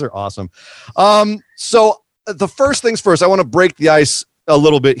 You guys are awesome. So the first things first, I want to break the ice a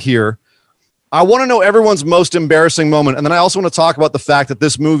little bit here. I want to know everyone's most embarrassing moment. And then I also want to talk about the fact that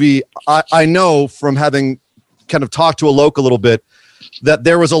this movie, I know from having kind of talked to Alok a little bit, that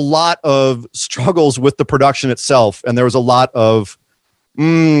there was a lot of struggles with the production itself. And there was a lot of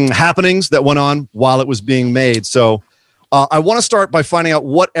happenings that went on while it was being made. So I want to start by finding out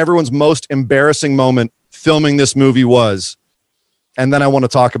what everyone's most embarrassing moment filming this movie was. And then I want to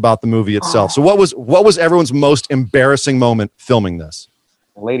talk about the movie itself. So what was everyone's most embarrassing moment filming this?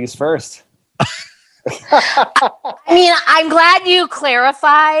 Ladies first. I mean, I'm glad you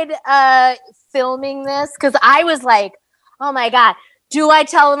clarified filming this because I was like, oh my God, do I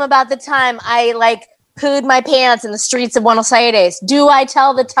tell them about the time I pooed my pants in the streets of Buenos Aires? Do I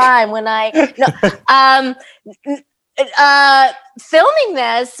tell the time when filming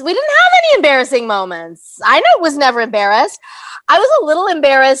this, we didn't have any embarrassing moments. I was never embarrassed. I was a little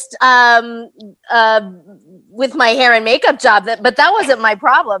embarrassed with my hair and makeup job, but that wasn't my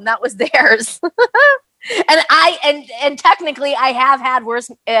problem. That was theirs. and technically I have had worse,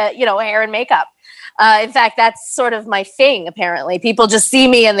 hair and makeup. In fact, that's sort of my thing. Apparently, people just see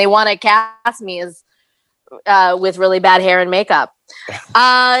me and they want to cast me as with really bad hair and makeup. No,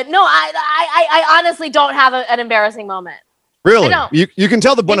 I honestly don't have an embarrassing moment. Really? You can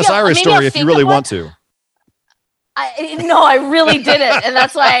tell the Buenos Aires story if you really want to. No, I really didn't. And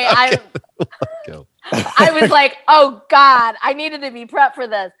that's why I was like, oh God, I needed to be prepped for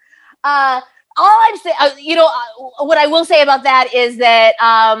this. All I'm saying, what I will say about that is that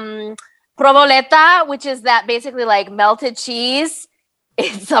provoleta, which is that basically like melted cheese,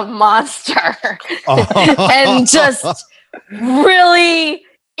 it's a monster. And just really,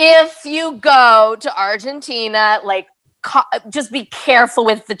 if you go to Argentina, just be careful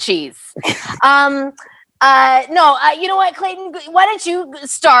with the cheese. You know what, Clayton? Why don't you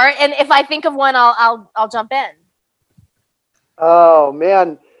start? And if I think of one, I'll jump in. Oh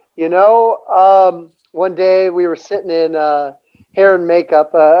man, one day we were sitting in hair and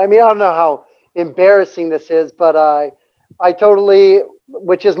makeup. I don't know how embarrassing this is, but I totally,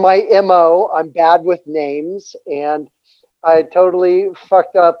 which is my MO. I'm bad with names, and I totally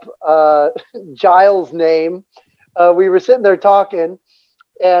fucked up Giles' name. We were sitting there talking,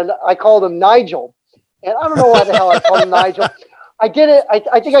 and I called him Nigel. And I don't know why the hell I called him Nigel. I did it.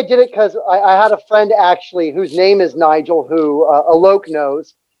 I think I did it because I had a friend actually whose name is Nigel, who Alok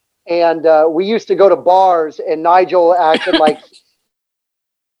knows. And we used to go to bars, and Nigel acted like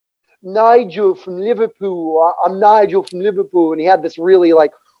Nigel from Liverpool. I'm Nigel from Liverpool. And he had this really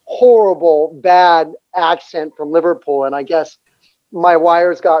horrible, bad accent from Liverpool. And I guess my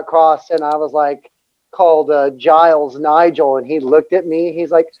wires got crossed and I was like, called Giles Nigel, and he looked at me.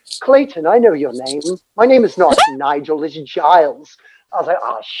 He's like, Clayton, I know your name. My name is not Nigel, it's Giles. I was like,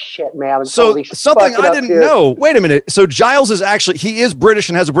 oh shit, man. I'm So totally something fucking I up didn't here. know. Wait a minute. So Giles is actually, he is British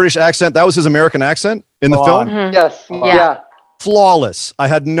and has a British accent. That was his American accent in the Go film? on. Mhm. Yes. Yeah. Yeah. Flawless. I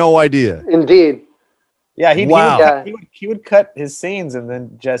had no idea. Indeed. Yeah, Wow. he would cut his scenes and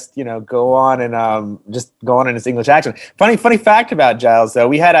then just go on and just go on in his English accent. Funny fact about Giles though,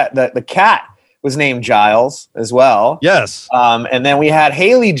 we had the cat was named Giles as well. Yes. And then we had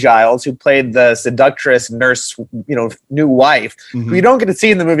Haley Giles, who played the seductress nurse, new wife, who you don't get to see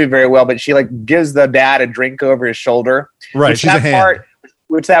in the movie very well, but she like gives the dad a drink over his shoulder. Right. She's a hand.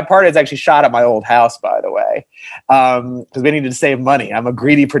 That part is actually shot at my old house, by the way, because we needed to save money. I'm a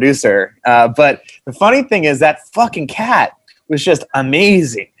greedy producer. But the funny thing is that fucking cat was just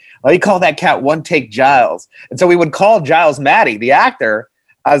amazing. We call that cat One Take Giles. And so we would call Giles Maddie, the actor,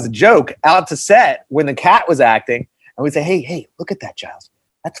 as a joke out to set when the cat was acting. And we'd say, hey, look at that, Giles.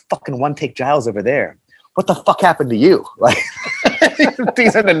 That's fucking One Take Giles over there. What the fuck happened to you? Like,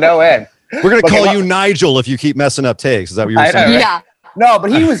 he's into no end. We're going to call you Nigel if you keep messing up takes. Is that what you were I know, saying? right? Yeah. No,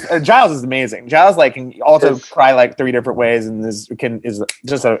 but he was Giles is amazing. Giles can also cry like 3 different ways, and is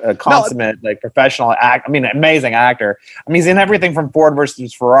just a consummate professional act. I mean, amazing actor. I mean, he's in everything from Ford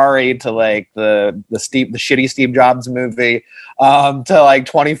versus Ferrari to like the shitty Steve Jobs movie to like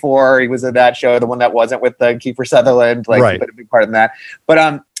 24. He was in that show, the one that wasn't with Kiefer Sutherland. Like, right. He played a big part in that.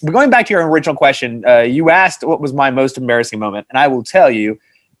 But going back to your original question, you asked what was my most embarrassing moment, and I will tell you.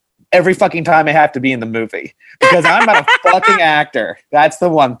 Every fucking time I have to be in the movie because I'm not a fucking actor. That's the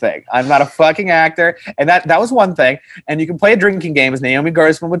one thing. I'm not a fucking actor. And that was one thing. And you can play a drinking game, as Naomi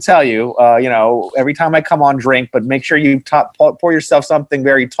Grossman would tell you, every time I come on, drink, but make sure you pour yourself something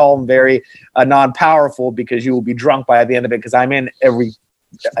very tall and very non-powerful because you will be drunk by the end of it because I'm in every...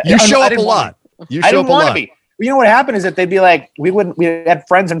 You show up a lot. You show up a lot. You know what happened is that they'd be like, we had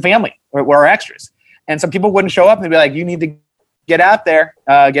friends and family who were extras. And some people wouldn't show up and they'd be like, you need to get out there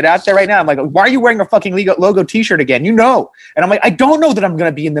right now. I'm like, why are you wearing a fucking logo t-shirt again? And I'm like, I don't know that I'm going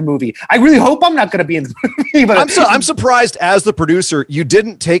to be in the movie. I really hope I'm not going to be in the movie. But I'm surprised as the producer, you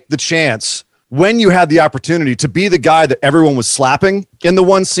didn't take the chance when you had the opportunity to be the guy that everyone was slapping in the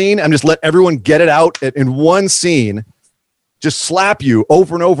one scene and just let everyone get it out in one scene, just slap you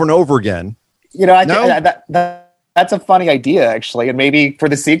over and over and over again. That's a funny idea actually. And maybe for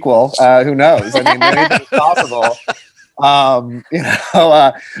the sequel, who knows? I mean, maybe it's possible.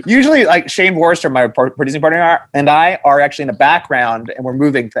 Usually like Shane Worcester, my producing partner, and I are actually in the background and we're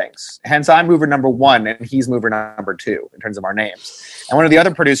moving things. Hence I'm mover number 1 and he's mover number 2 in terms of our names. And one of the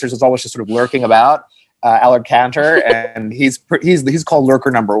other producers is always just sort of lurking about, Allard Cantor, and he's called lurker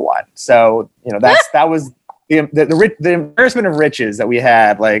number 1. So, that was the embarrassment of riches that we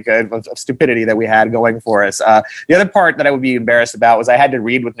had, of stupidity that we had going for us. The other part that I would be embarrassed about was I had to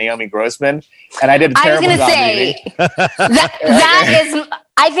read with Naomi Grossman, and I did a terrible job reading. that is,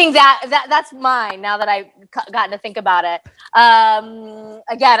 I think that's mine. Now that I've gotten to think about it,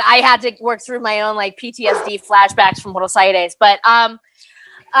 again, I had to work through my own PTSD flashbacks from Buenos Aires, but I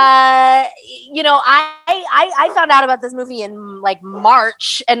found out about this movie in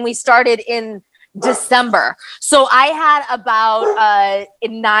March, and we started in December. So I had about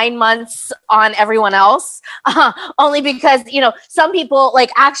 9 months on everyone else, only because, some people,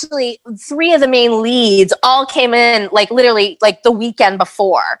 actually 3 of the main leads all came in literally the weekend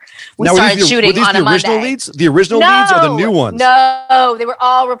before we started shooting on a Monday. The original leads or the new ones? No, they were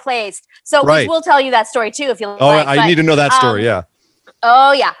all replaced. So right. We'll tell you that story too if you like. I need to know that story, yeah.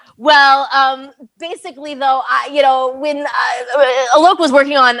 Oh, yeah. Well, basically, though, when Alok was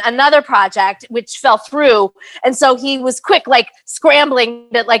working on another project, which fell through, and so he was quick, scrambling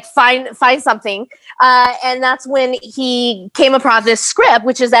to find something, and that's when he came across this script,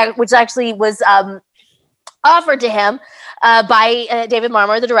 which actually was offered to him by David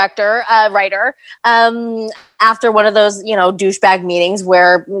Marmor, the director, writer, after one of those, douchebag meetings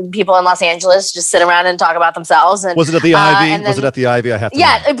where people in Los Angeles just sit around and talk about themselves. And was it at the Ivy? Was it at the Ivy? I have to.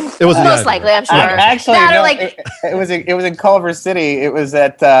 Yeah, it was most likely. I'm sure. Actually, it was in Culver City. It was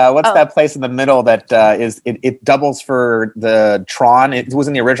at what's that place in the middle that it doubles for the Tron. It was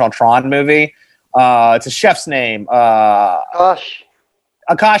in the original Tron movie. It's a chef's name.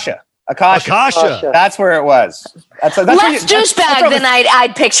 Akasha. That's where it was. That's less douchebag than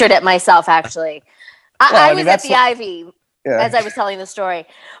I'd pictured it myself, actually. I was at the Ivy as I was telling the story.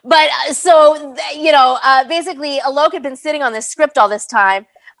 But basically, Alok had been sitting on this script all this time.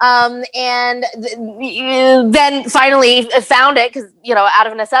 And then finally found it because, out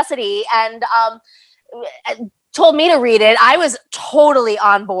of necessity. And told me to read it, I was totally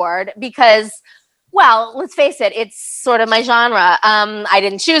on board because, well, let's face it, it's sort of my genre. I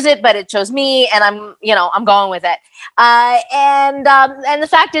didn't choose it, but it chose me, and I'm going with it. And the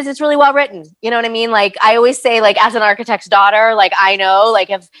fact is, it's really well written. You know what I mean? Like I always say, like as an architect's daughter, like I know, like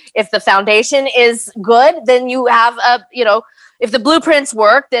if the foundation is good, then you have if the blueprints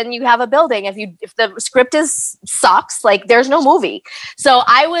work, then you have a building. If the script sucks, like there's no movie. So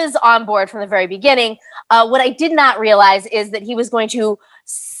I was on board from the very beginning. What I did not realize is that he was going to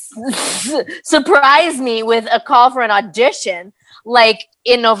surprise me with a call for an audition like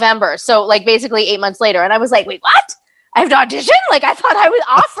in November. So like basically 8 months later. And I was like, wait, what? I have to audition? Like I thought I was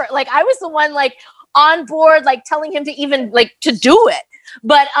offered. Like I was the one like on board, like telling him to even like to do it.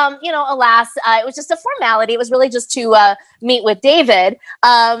 But, alas, it was just a formality. It was really just to meet with David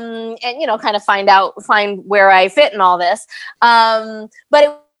and, kind of find where I fit in all this. But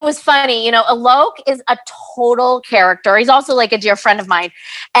it was funny. Alok is a total character. He's also like a dear friend of mine.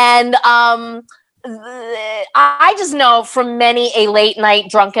 And I just know from many a late night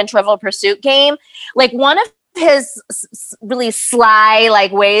drunken Trivial Pursuit game, like one of his really sly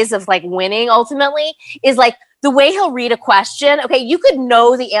like ways of like winning ultimately is like the way he'll read a question. Okay, you could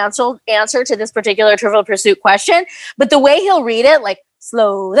know the answer to this particular Trivial Pursuit question, but the way he'll read it, like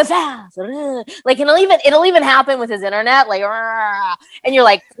slow, the fast, like it'll even happen with his internet, like, and you're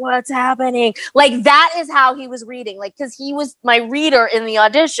like, what's happening? Like that is how he was reading, like because he was my reader in the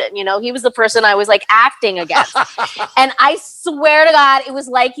audition. He was the person I was like acting against, and I swear to God, it was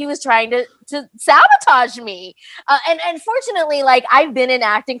like he was trying to sabotage me. And fortunately, like I've been in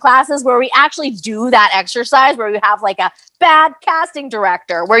acting classes where we actually do that exercise where you have like a bad casting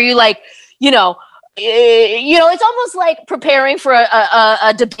director where you like, it's almost like preparing for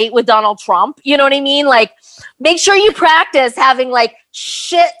a debate with Donald Trump. You know what I mean? Like, make sure you practice having like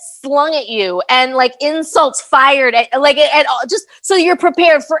shit slung at you and like insults fired at just so you're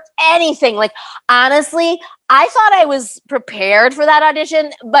prepared for anything. Like, honestly, I thought I was prepared for that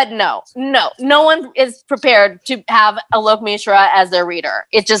audition, but no one is prepared to have Alok Mishra as their reader.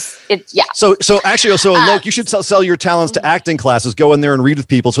 Yeah. So Alok, you should sell your talents to acting classes. Go in there and read with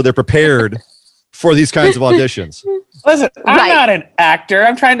people so they're prepared for these kinds of auditions. Listen, I'm not an actor.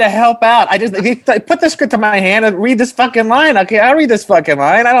 I'm trying to help out. I put the script in my hand and read this fucking line. Okay, I'll read this fucking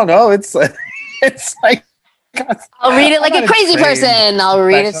line. I don't know. It's like I'll read it like a crazy person. I'll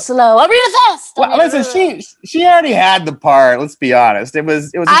read it slow. I'll read it fast. Well, listen, she already had the part. Let's be honest. It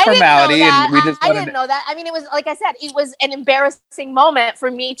was a formality, and we just I didn't know that. I mean, it was like I said, it was an embarrassing moment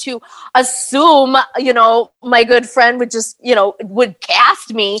for me to assume, my good friend would just, would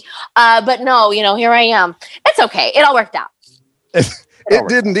cast me. But no, here I am. It's okay. It all worked out. It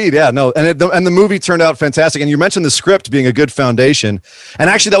did indeed, yeah. No, and the movie turned out fantastic. And you mentioned the script being a good foundation, and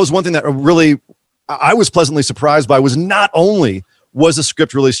actually, that was one thing that really I was pleasantly surprised by. Was not only was the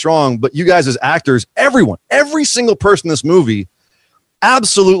script really strong, but you guys as actors, every single person in this movie,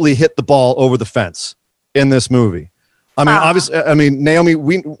 absolutely hit the ball over the fence in this movie. I mean, obviously, Naomi,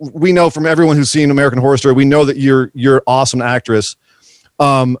 we know from everyone who's seen American Horror Story, we know that you're an awesome actress.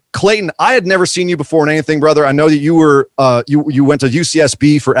 Clayton, I had never seen you before in anything, brother. I know that you were you went to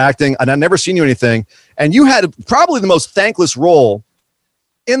UCSB for acting, and I'd never seen you in anything. And you had probably the most thankless role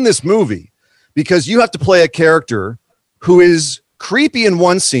in this movie because you have to play a character who is creepy in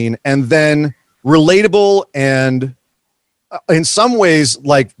one scene and then relatable and in some ways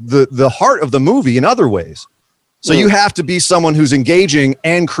like the heart of the movie in other ways. So you have to be someone who's engaging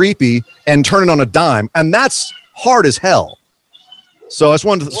and creepy and turn it on a dime. And that's hard as hell. So I just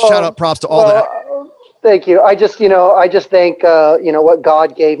wanted to shout out props to all that. Thank you. I just think, what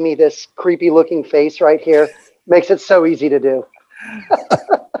God gave me, this creepy looking face right here, makes it so easy to do.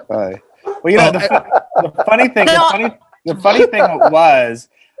 Well, the funny thing was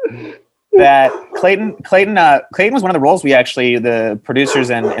that Clayton was one of the roles we actually, the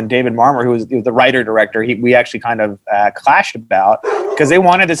producers and David Marmer, who was the writer director, we actually kind of clashed about because they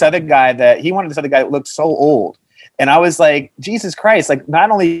wanted this other guy that looked so old. And I was like, Jesus Christ, like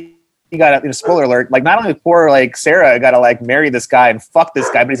not only you got to, spoiler alert, like not only poor like Sarah got to like marry this guy and fuck this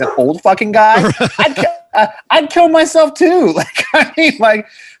guy, but he's an old fucking guy. I'd kill myself too. Like, I mean, like,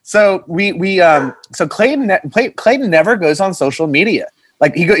 so so Clayton never goes on social media.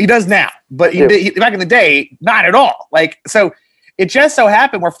 Like he does now, but back in the day, not at all. Like, so it just so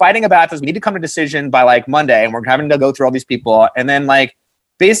happened we're fighting about this. We need to come to a decision by like Monday, and we're having to go through all these people. And then like,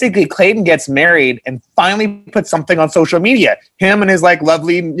 basically Clayton gets married and finally puts something on social media. Him and his like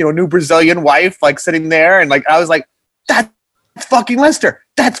lovely, new Brazilian wife, like sitting there. And like, I was like, that's fucking Lester.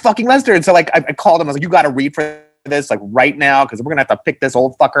 That's fucking Lester. And so like, I called him. I was like, you got to read for this like right now because we're gonna have to pick this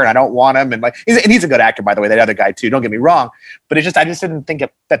old fucker and I don't want him. And like, he's a good actor, by the way, that other guy too. Don't get me wrong, but I just didn't think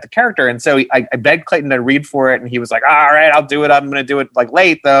that the character. And so I begged Clayton to read for it, and he was like, all right, I'll do it. I'm gonna do it like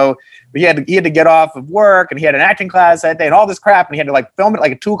late though. But he had to get off of work, and he had an acting class that day, and all this crap, and he had to like film it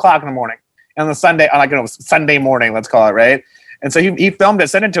like at 2:00 in the morning, and on the Sunday morning, let's call it, right? And so he filmed it,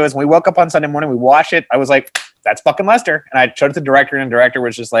 sent it to us. When we woke up on Sunday morning, we watched it. I was like, that's fucking Lester. And I showed it to the director, and the director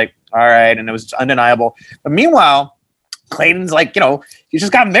was just like, all right. And it was undeniable. But meanwhile, Clayton's like, he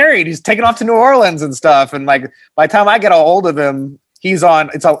just got married. He's taking off to New Orleans and stuff. And like, by the time I get a hold of him, he's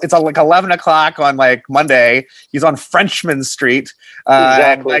on, it's like 11 o'clock on like Monday. He's on Frenchman Street.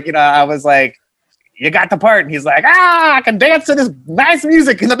 Exactly. And like, I was like, you got the part. And he's like, I can dance to this nice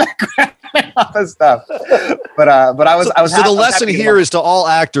music in the background and all this stuff. But I was So the lesson here is to all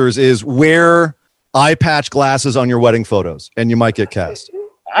actors is wear eye patch glasses on your wedding photos and you might get cast.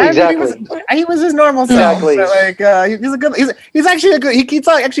 Exactly. He was his normal self. Exactly. So, like, he's actually a good, he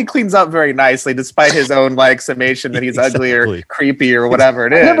actually cleans up very nicely despite his own like summation that he's ugly or creepy or whatever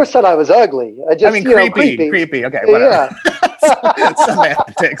it is. I never said I was ugly. Creepy. Okay, whatever. Yeah.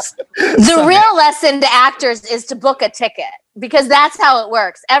 Semantics. The real lesson to actors is to book a ticket, because that's how it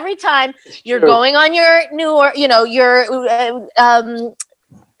works. Every time you're going on your newlywed,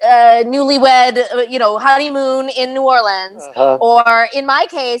 honeymoon in New Orleans, or in my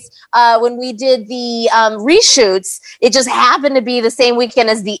case, when we did the reshoots, it just happened to be the same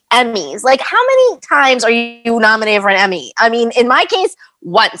weekend as the Emmys. Like, how many times are you nominated for an Emmy? I mean, in my case,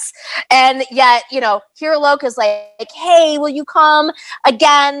 once. And yet, here Alok is like, hey, will you come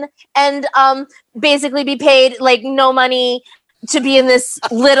again and basically be paid like no money to be in this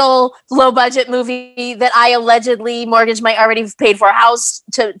little low budget movie that I allegedly mortgaged my already paid for house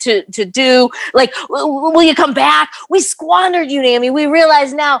to do. Like, will you come back? We squandered you, Naomi. We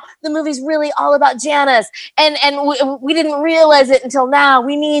realize now the movie's really all about Janice, and we didn't realize it until now.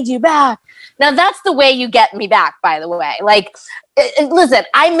 We need you back. Now that's the way you get me back, by the way. Like, listen,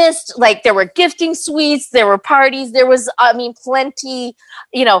 I missed, like, there were gifting suites, there were parties, there was, plenty,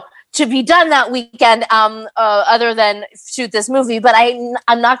 to be done that weekend, other than shoot this movie. But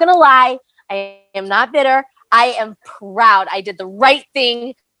I'm not going to lie. I am not bitter. I am proud. I did the right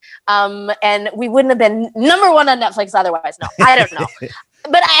thing. And we wouldn't have been number one on Netflix otherwise. No, I don't know.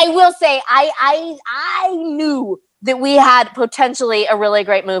 But I will say, I knew that we had potentially a really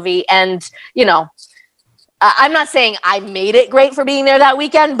great movie. And, I'm not saying I made it great for being there that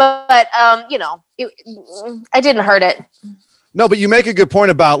weekend, but I didn't hurt it. No, but you make a good point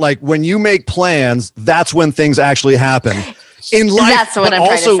about, like, when you make plans, that's when things actually happen. In life, that's what I'm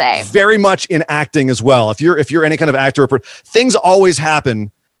also trying to say. Very much in acting as well. If you're any kind of actor, things always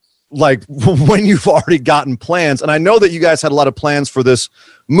happen like when you've already gotten plans. And I know that you guys had a lot of plans for this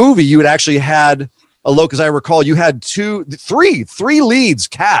movie. You had actually had, Alok, as I recall, you had three leads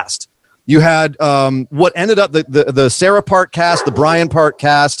cast. You had what ended up the Sarah part cast, the Brian part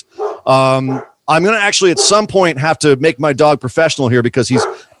cast. I'm going to actually at some point have to make my dog professional here, because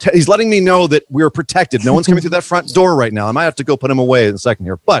he's letting me know that we're protected. No one's coming through that front door right now. I might have to go put him away in a second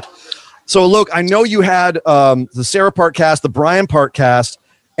here. But so, look, I know you had the Sarah part cast, the Brian part cast,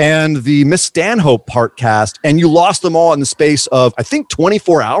 and the Miss Stanhope part cast, and you lost them all in the space of, I think,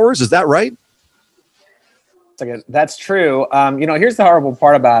 24 hours. Is that right? That's true. Here's the horrible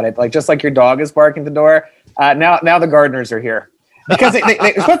part about it. Like, just like your dog is barking at the door, now the gardeners are here, because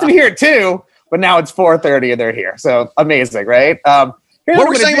they're supposed to be here at 2. But now it's 4:30 and they're here. So amazing, right? What were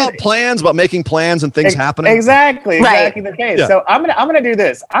we saying about plans, about making plans and things happening? Exactly the case. Yeah. So I'm gonna do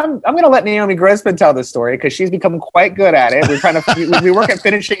this. I'm gonna let Naomi Grossman tell this story, because she's become quite good at it. We're trying to we work at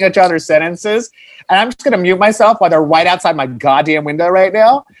finishing each other's sentences, and I'm just gonna mute myself while they're right outside my goddamn window right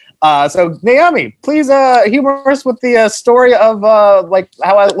now. So Naomi, please humor us with the story of like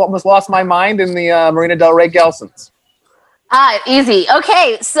how I almost lost my mind in the Marina Del Rey Gelsons. Easy.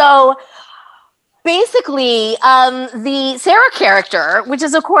 Okay, so basically, the Sarah character, which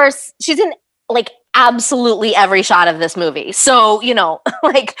is, of course, she's in like absolutely every shot of this movie. So,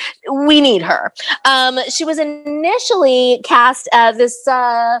 like, we need her. She was initially cast as this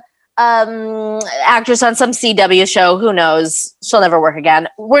actress on some CW show. Who knows? She'll never work again.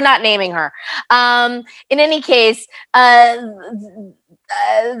 We're not naming her. In any case, they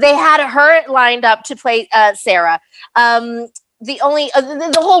had her lined up to play Sarah. The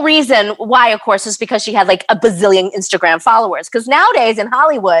whole reason why, of course, is because she had like a bazillion Instagram followers. Because nowadays in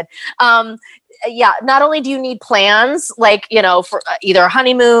Hollywood, not only do you need plans, like, for either a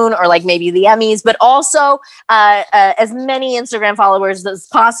honeymoon or like maybe the Emmys, but also as many Instagram followers as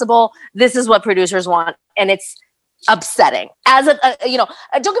possible. This is what producers want. And it's upsetting. As don't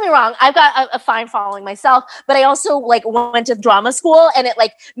get me wrong, I've got a fine following myself, but I also like went to drama school, and it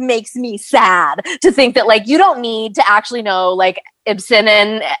like makes me sad to think that like you don't need to actually know like Ibsen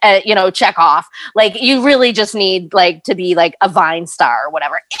and Chekhov. Like you really just need like to be like a Vine star or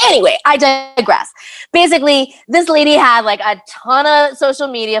whatever. Anyway, I digress. Basically, this lady had like a ton of social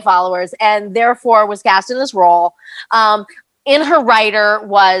media followers and therefore was cast in this role. In her writer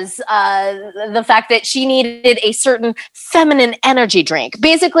was the fact that she needed a certain feminine energy drink.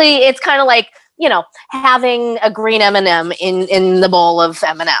 Basically, it's kind of like, having a green M&M in the bowl of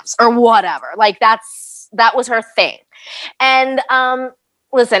M&Ms or whatever. Like that was her thing. And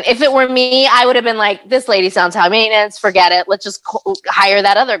listen, if it were me, I would have been like, this lady sounds high maintenance, forget it. Let's just hire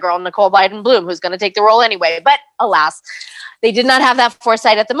that other girl, Nicole Biden Bloom, who's going to take the role anyway. But alas, they did not have that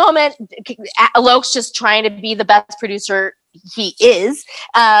foresight at the moment. Alok's just trying to be the best producer he is.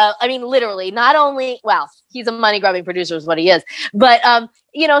 I mean, literally, not only, well, he's a money grubbing producer is what he is, but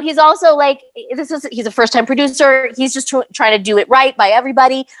he's also like, he's a first time producer. He's just trying to do it right by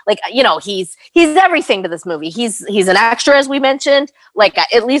everybody. Like, he's everything to this movie. He's an extra, as we mentioned, like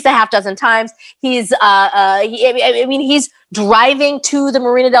at least a half dozen times. He's he's driving to the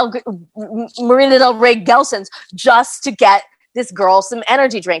Marina del Rey Gelson's just to get this girl some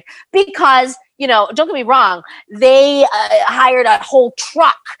energy drink because, don't get me wrong, they hired a whole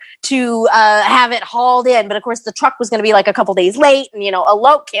truck to have it hauled in. But of course, the truck was going to be like a couple days late. And,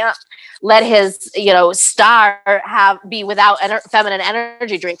 Alok can't let his, star be without feminine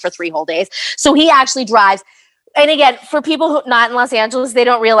energy drink for 3 whole days. So he actually drives. And again, for people who not in Los Angeles, they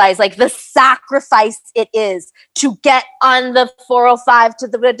don't realize like the sacrifice it is to get on the 405 to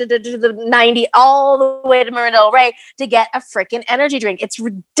the 90 all the way to Marina del Rey to get a freaking energy drink. It's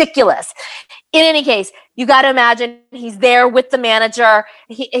ridiculous. In any case, you got to imagine he's there with the manager.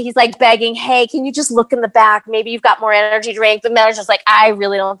 He's like begging, hey, can you just look in the back? Maybe you've got more energy drink. The manager's like, I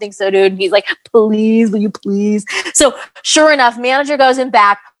really don't think so, dude. And he's like, please, will you please? So sure enough, manager goes in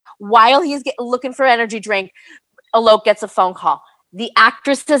back. While he's looking for energy drink, Alok gets a phone call. The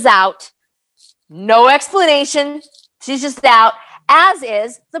actress is out. No explanation. She's just out, as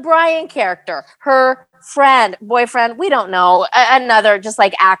is the Brian character, her friend, boyfriend. We don't know. Another just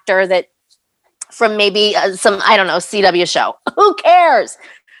like actor that from maybe some, I don't know, CW show. Who cares?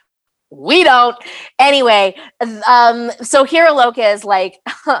 We don't. Anyway, so here Alok is like,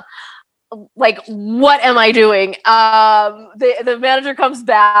 like, what am I doing? The manager comes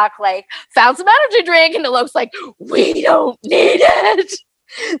back, like, found some energy drink, and Alok's like, we don't need it.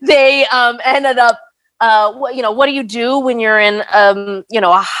 They ended up, what do you do when you're in,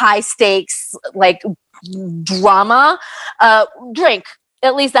 a high stakes, like, drama? Drink.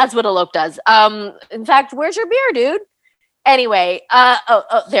 At least that's what Alok does. In fact, where's your beer, dude? Anyway,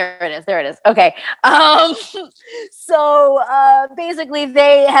 there it is. Okay. So basically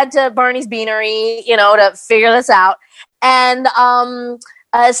they head to Barney's Beanery, to figure this out and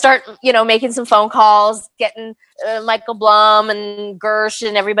start, making some phone calls, getting Michael Blum and Gersh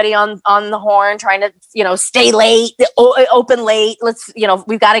and everybody on the horn, trying to, stay late, open late. Let's,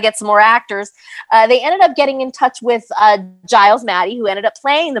 we've got to get some more actors. They ended up getting in touch with Giles Maddie, who ended up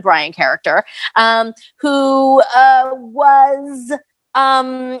playing the Brian character, who was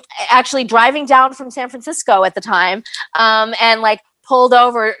actually driving down from San Francisco at the time, and like pulled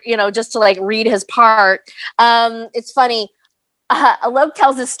over, just to like read his part. It's funny. Alok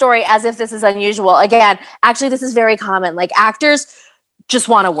tells this story as if this is unusual. Again, actually, this is very common. Like actors just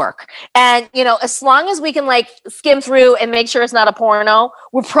want to work. And, as long as we can like skim through and make sure it's not a porno,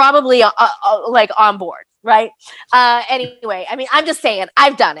 we're probably like on board. Right. Anyway, I mean, I'm just saying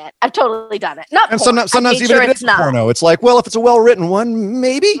I've done it. I've totally done it. Not and porn. sometimes even if it's not porno, it's like, well, if it's a well-written one,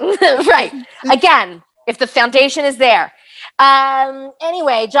 maybe. Right. Again, if the foundation is there.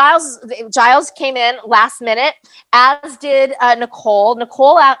 Anyway, Giles came in last minute, as did Nicole.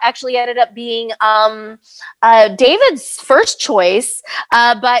 Nicole actually ended up being David's first choice,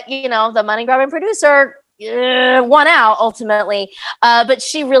 but the money grabbing producer won out ultimately. But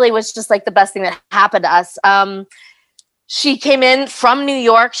she really was just like the best thing that happened to us. She came in from New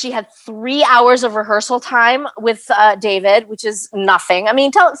York. She had 3 hours of rehearsal time with David, which is nothing. I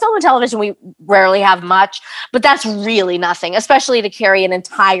mean, film and television, we rarely have much, but that's really nothing, especially to carry an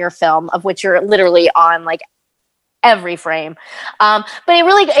entire film of which you're literally on like every frame. But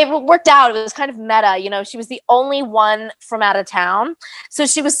it worked out. It was kind of meta. You know, she was the only one from out of town. So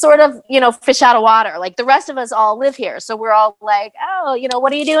she was sort of, you know, fish out of water. Like the rest of us all live here. So we're all like, oh, you know,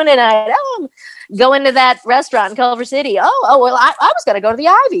 what are you doing tonight? Oh, I'm going to that restaurant in Culver City. Oh, well, I was going to go to the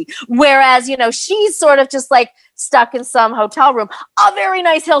Ivy. Whereas, you know, she's sort of just like stuck in some hotel room, a very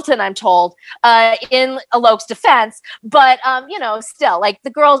nice Hilton, I'm told, in Alok's defense. But, you know, still, like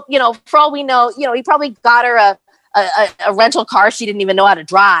the girl, you know, for all we know, you know, he probably got her a rental car she didn't even know how to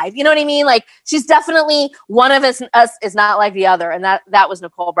drive. You know what I mean? Like she's definitely one of us is not like the other. And that was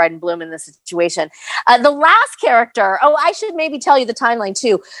Nicole Bryden Bloom in this situation. The last character, I should maybe tell you the timeline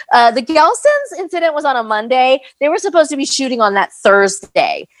too. The Gelsons incident was on a Monday. They were supposed to be shooting on that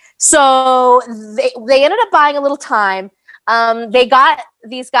Thursday. So they ended up buying a little time. They got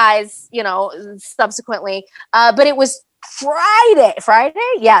these guys, you know, subsequently, but it was Friday.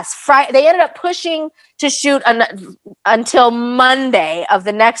 Yes. Friday. They ended up pushing to shoot until Monday of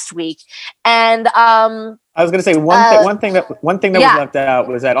the next week. And I was going to say one thing that was left out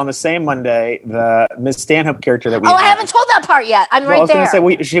was that on the same Monday, the Miss Stanhope character that we I haven't told that part yet. I was going to say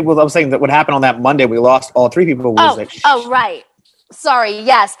I was saying that what happened on that Monday, we lost all three people. Right. Sorry.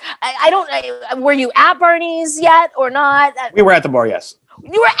 Yes. Were you at Barney's yet or not? We were at the bar. Yes.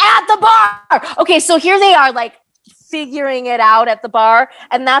 You were at the bar. Okay. So here they are, like figuring it out at the bar.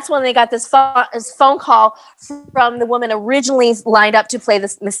 And that's when they got this phone call from the woman originally lined up to play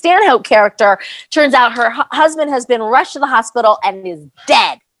this Miss Stanhope character. Turns out her husband has been rushed to the hospital and is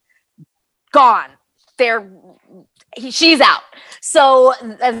dead. Gone. She's out. So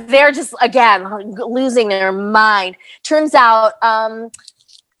they're just, again, losing their mind. Turns out,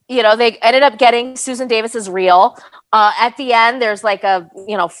 you know, they ended up getting Susan Davis's reel. At the end, there's like a,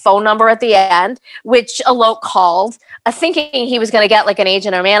 you know, phone number at the end, which Alok called, thinking he was going to get like an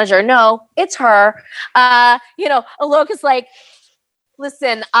agent or manager. No, it's her. You know, Alok is like,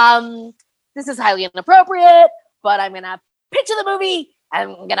 listen, this is highly inappropriate, but I'm going to pitch you the movie.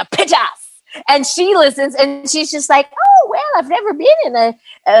 I'm going to pitch us. And she listens and she's just like, oh, well, I've never been in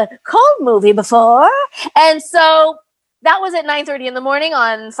a cold movie before. And so that was at 9:30 in the morning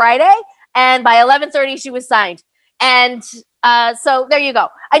on Friday. And by 11:30, she was signed. And so there you go.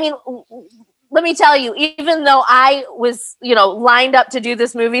 I mean, let me tell you, even though I was, you know, lined up to do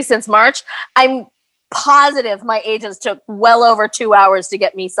this movie since March, I'm positive my agents took well over 2 hours to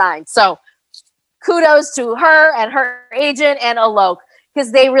get me signed. So kudos to her and her agent and Alok,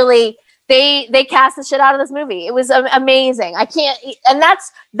 because they really... They cast the shit out of this movie. It was amazing. I can't, and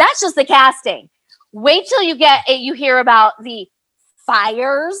that's just the casting. Wait till you hear about the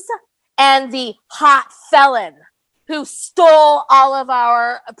fires and the hot felon who stole all of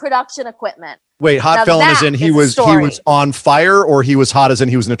our production equipment. Wait, hot felon as in he was on fire, or he was hot as in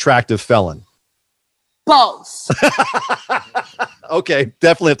he was an attractive felon? Both. Okay,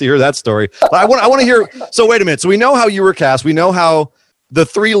 definitely have to hear that story. But I want to hear. So wait a minute. So we know how you were cast. We know how the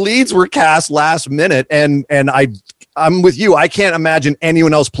three leads were cast last minute, and I'm with you. I can't imagine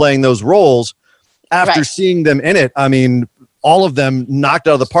anyone else playing those roles after seeing them in it. I mean, all of them knocked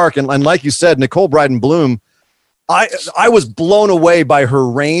out of the park. And like you said, Nicole Bryden Bloom, I was blown away by her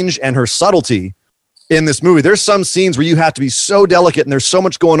range and her subtlety in this movie. There's some scenes where you have to be so delicate, and there's so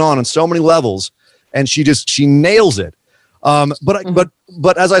much going on so many levels, and she nails it.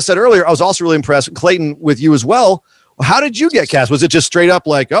 But as I said earlier, I was also really impressed, Clayton, with you as well. How did you get cast? Was it just straight up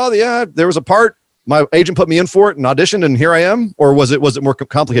like, oh yeah, there was a part, my agent put me in for it and auditioned, and here I am? Or was it more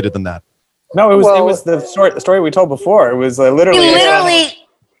complicated than that? No, it was the story we told before. It was literally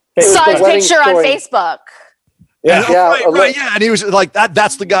saw his picture on Facebook. Yeah, right. Yeah, and he was like,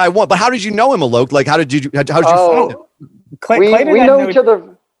 that's the guy I want. But how did you know him, Alok? Like, how did you find him? We know each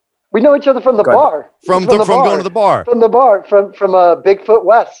other. We know each other from the bar. From going to the bar. From the bar. From Bigfoot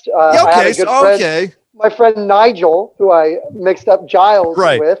West. Okay. My friend Nigel, who I mixed up Giles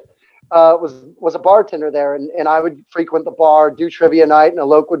with, was a bartender there, and I would frequent the bar, do trivia night, and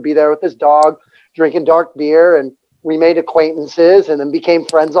Alok would be there with his dog, drinking dark beer, and we made acquaintances, and then became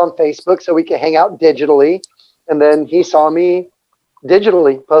friends on Facebook, so we could hang out digitally. And then he saw me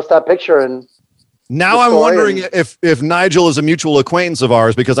digitally post that picture, and now I'm wondering if Nigel is a mutual acquaintance of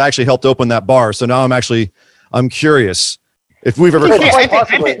ours, because I actually helped open that bar. So now I'm curious. If we've ever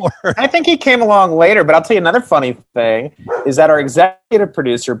I think he came along later, but I'll tell you another funny thing is that our executive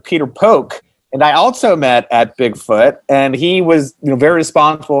producer, Peter Polk, and I also met at Bigfoot, and he was very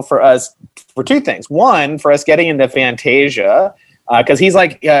responsible for us for two things. One, for us getting into Fantasia, because he's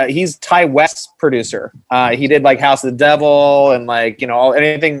Ty West's producer. He did like House of the Devil and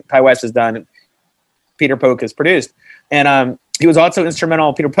anything Ty West has done, Peter Polk has produced. And he was also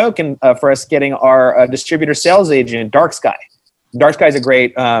instrumental, Peter Polk, in for us getting our distributor sales agent, Dark Sky. Dark Sky is a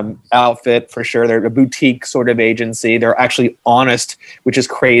great outfit for sure. They're a boutique sort of agency. They're actually honest, which is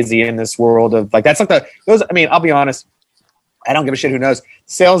crazy in this world of like, that's like those. I mean, I'll be honest. I don't give a shit who knows.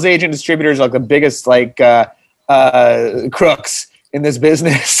 Sales agent distributors are like the biggest like crooks in this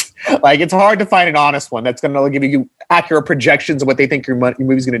business. Like, it's hard to find an honest one that's going to give you accurate projections of what they think your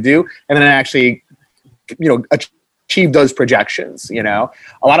movie's going to do, and then actually, achieve those projections. A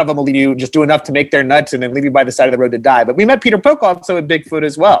lot of them will leave you just do enough to make their nuts and then leave you by the side of the road to die. But we met Peter Polk also at Bigfoot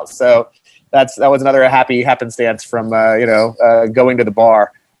as well, so that was another happy happenstance from going to the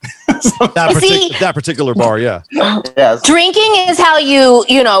bar. that particular bar, yeah. Yes. Drinking is how you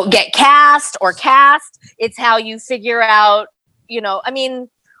get cast. It's how you figure out, all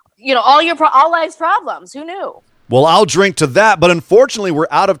life's problems. Who knew? Well, I'll drink to that, but unfortunately, we're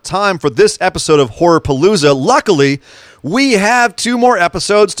out of time for this episode of Horrorpalooza. Luckily, we have 2 more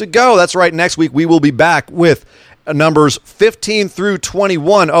episodes to go. That's right. Next week, we will be back with numbers 15 through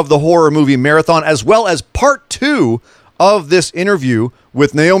 21 of the Horror Movie Marathon, as well as part 2 of this interview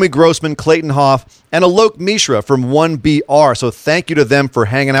with Naomi Grossman, Clayton Hoff, and Alok Mishra from 1BR. So thank you to them for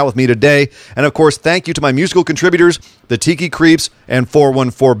hanging out with me today. And of course, thank you to my musical contributors, the Tiki Creeps and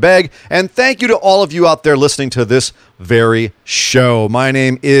 414 Beg. And thank you to all of you out there listening to this very show. My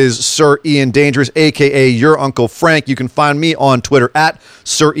name is Sir Ian Dangerous, a.k.a. your Uncle Frank. You can find me on Twitter at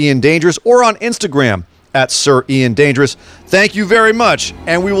Sir Ian Dangerous or on Instagram at Sir Ian Dangerous. Thank you very much,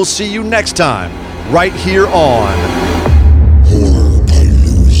 and we will see you next time right here on